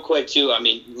mean, real quick, too,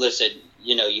 listen,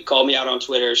 you called me out on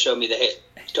Twitter, showed me the hit.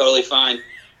 Totally fine.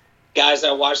 Guys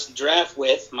I watched the draft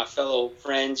with, my fellow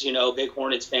friends, big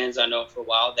Hornets fans I know for a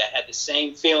while, that had the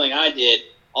same feeling I did,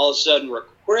 all of a sudden were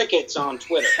crickets on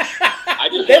Twitter.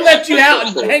 They left you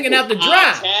out and hanging out the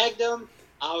dry. I tagged them.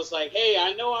 I was like, hey,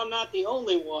 I know I'm not the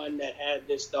only one that had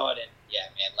this thought. And, yeah,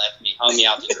 man, hung me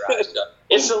out to dry. So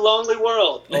it's a lonely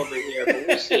world over here, but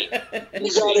we'll see. You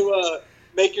got to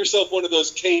make yourself one of those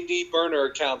KD burner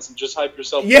accounts and just hype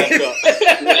yourself back up.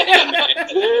 Man.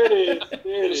 There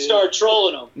it is. Start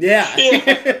trolling them. Yeah.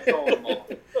 Trolling them all.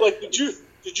 Like, did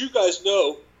you guys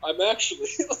know I'm actually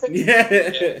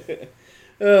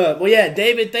well, yeah,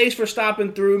 David, thanks for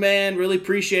stopping through, man. Really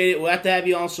appreciate it. We'll have to have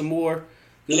you on some more.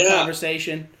 Good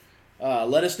conversation.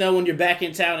 Let us know when you're back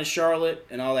in town in Charlotte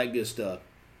and all that good stuff.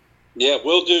 Yeah,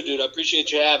 will do, dude. I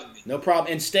appreciate you having me. No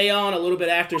problem. And stay on a little bit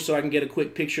after so I can get a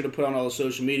quick picture to put on all the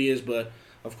social medias. But,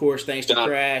 of course, thanks to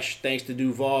Crash, thanks to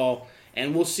Duvall.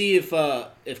 And we'll see if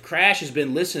Crash has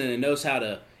been listening and knows how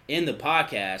to end the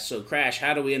podcast. So, Crash,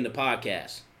 how do we end the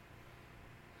podcast?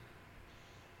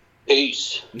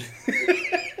 Peace.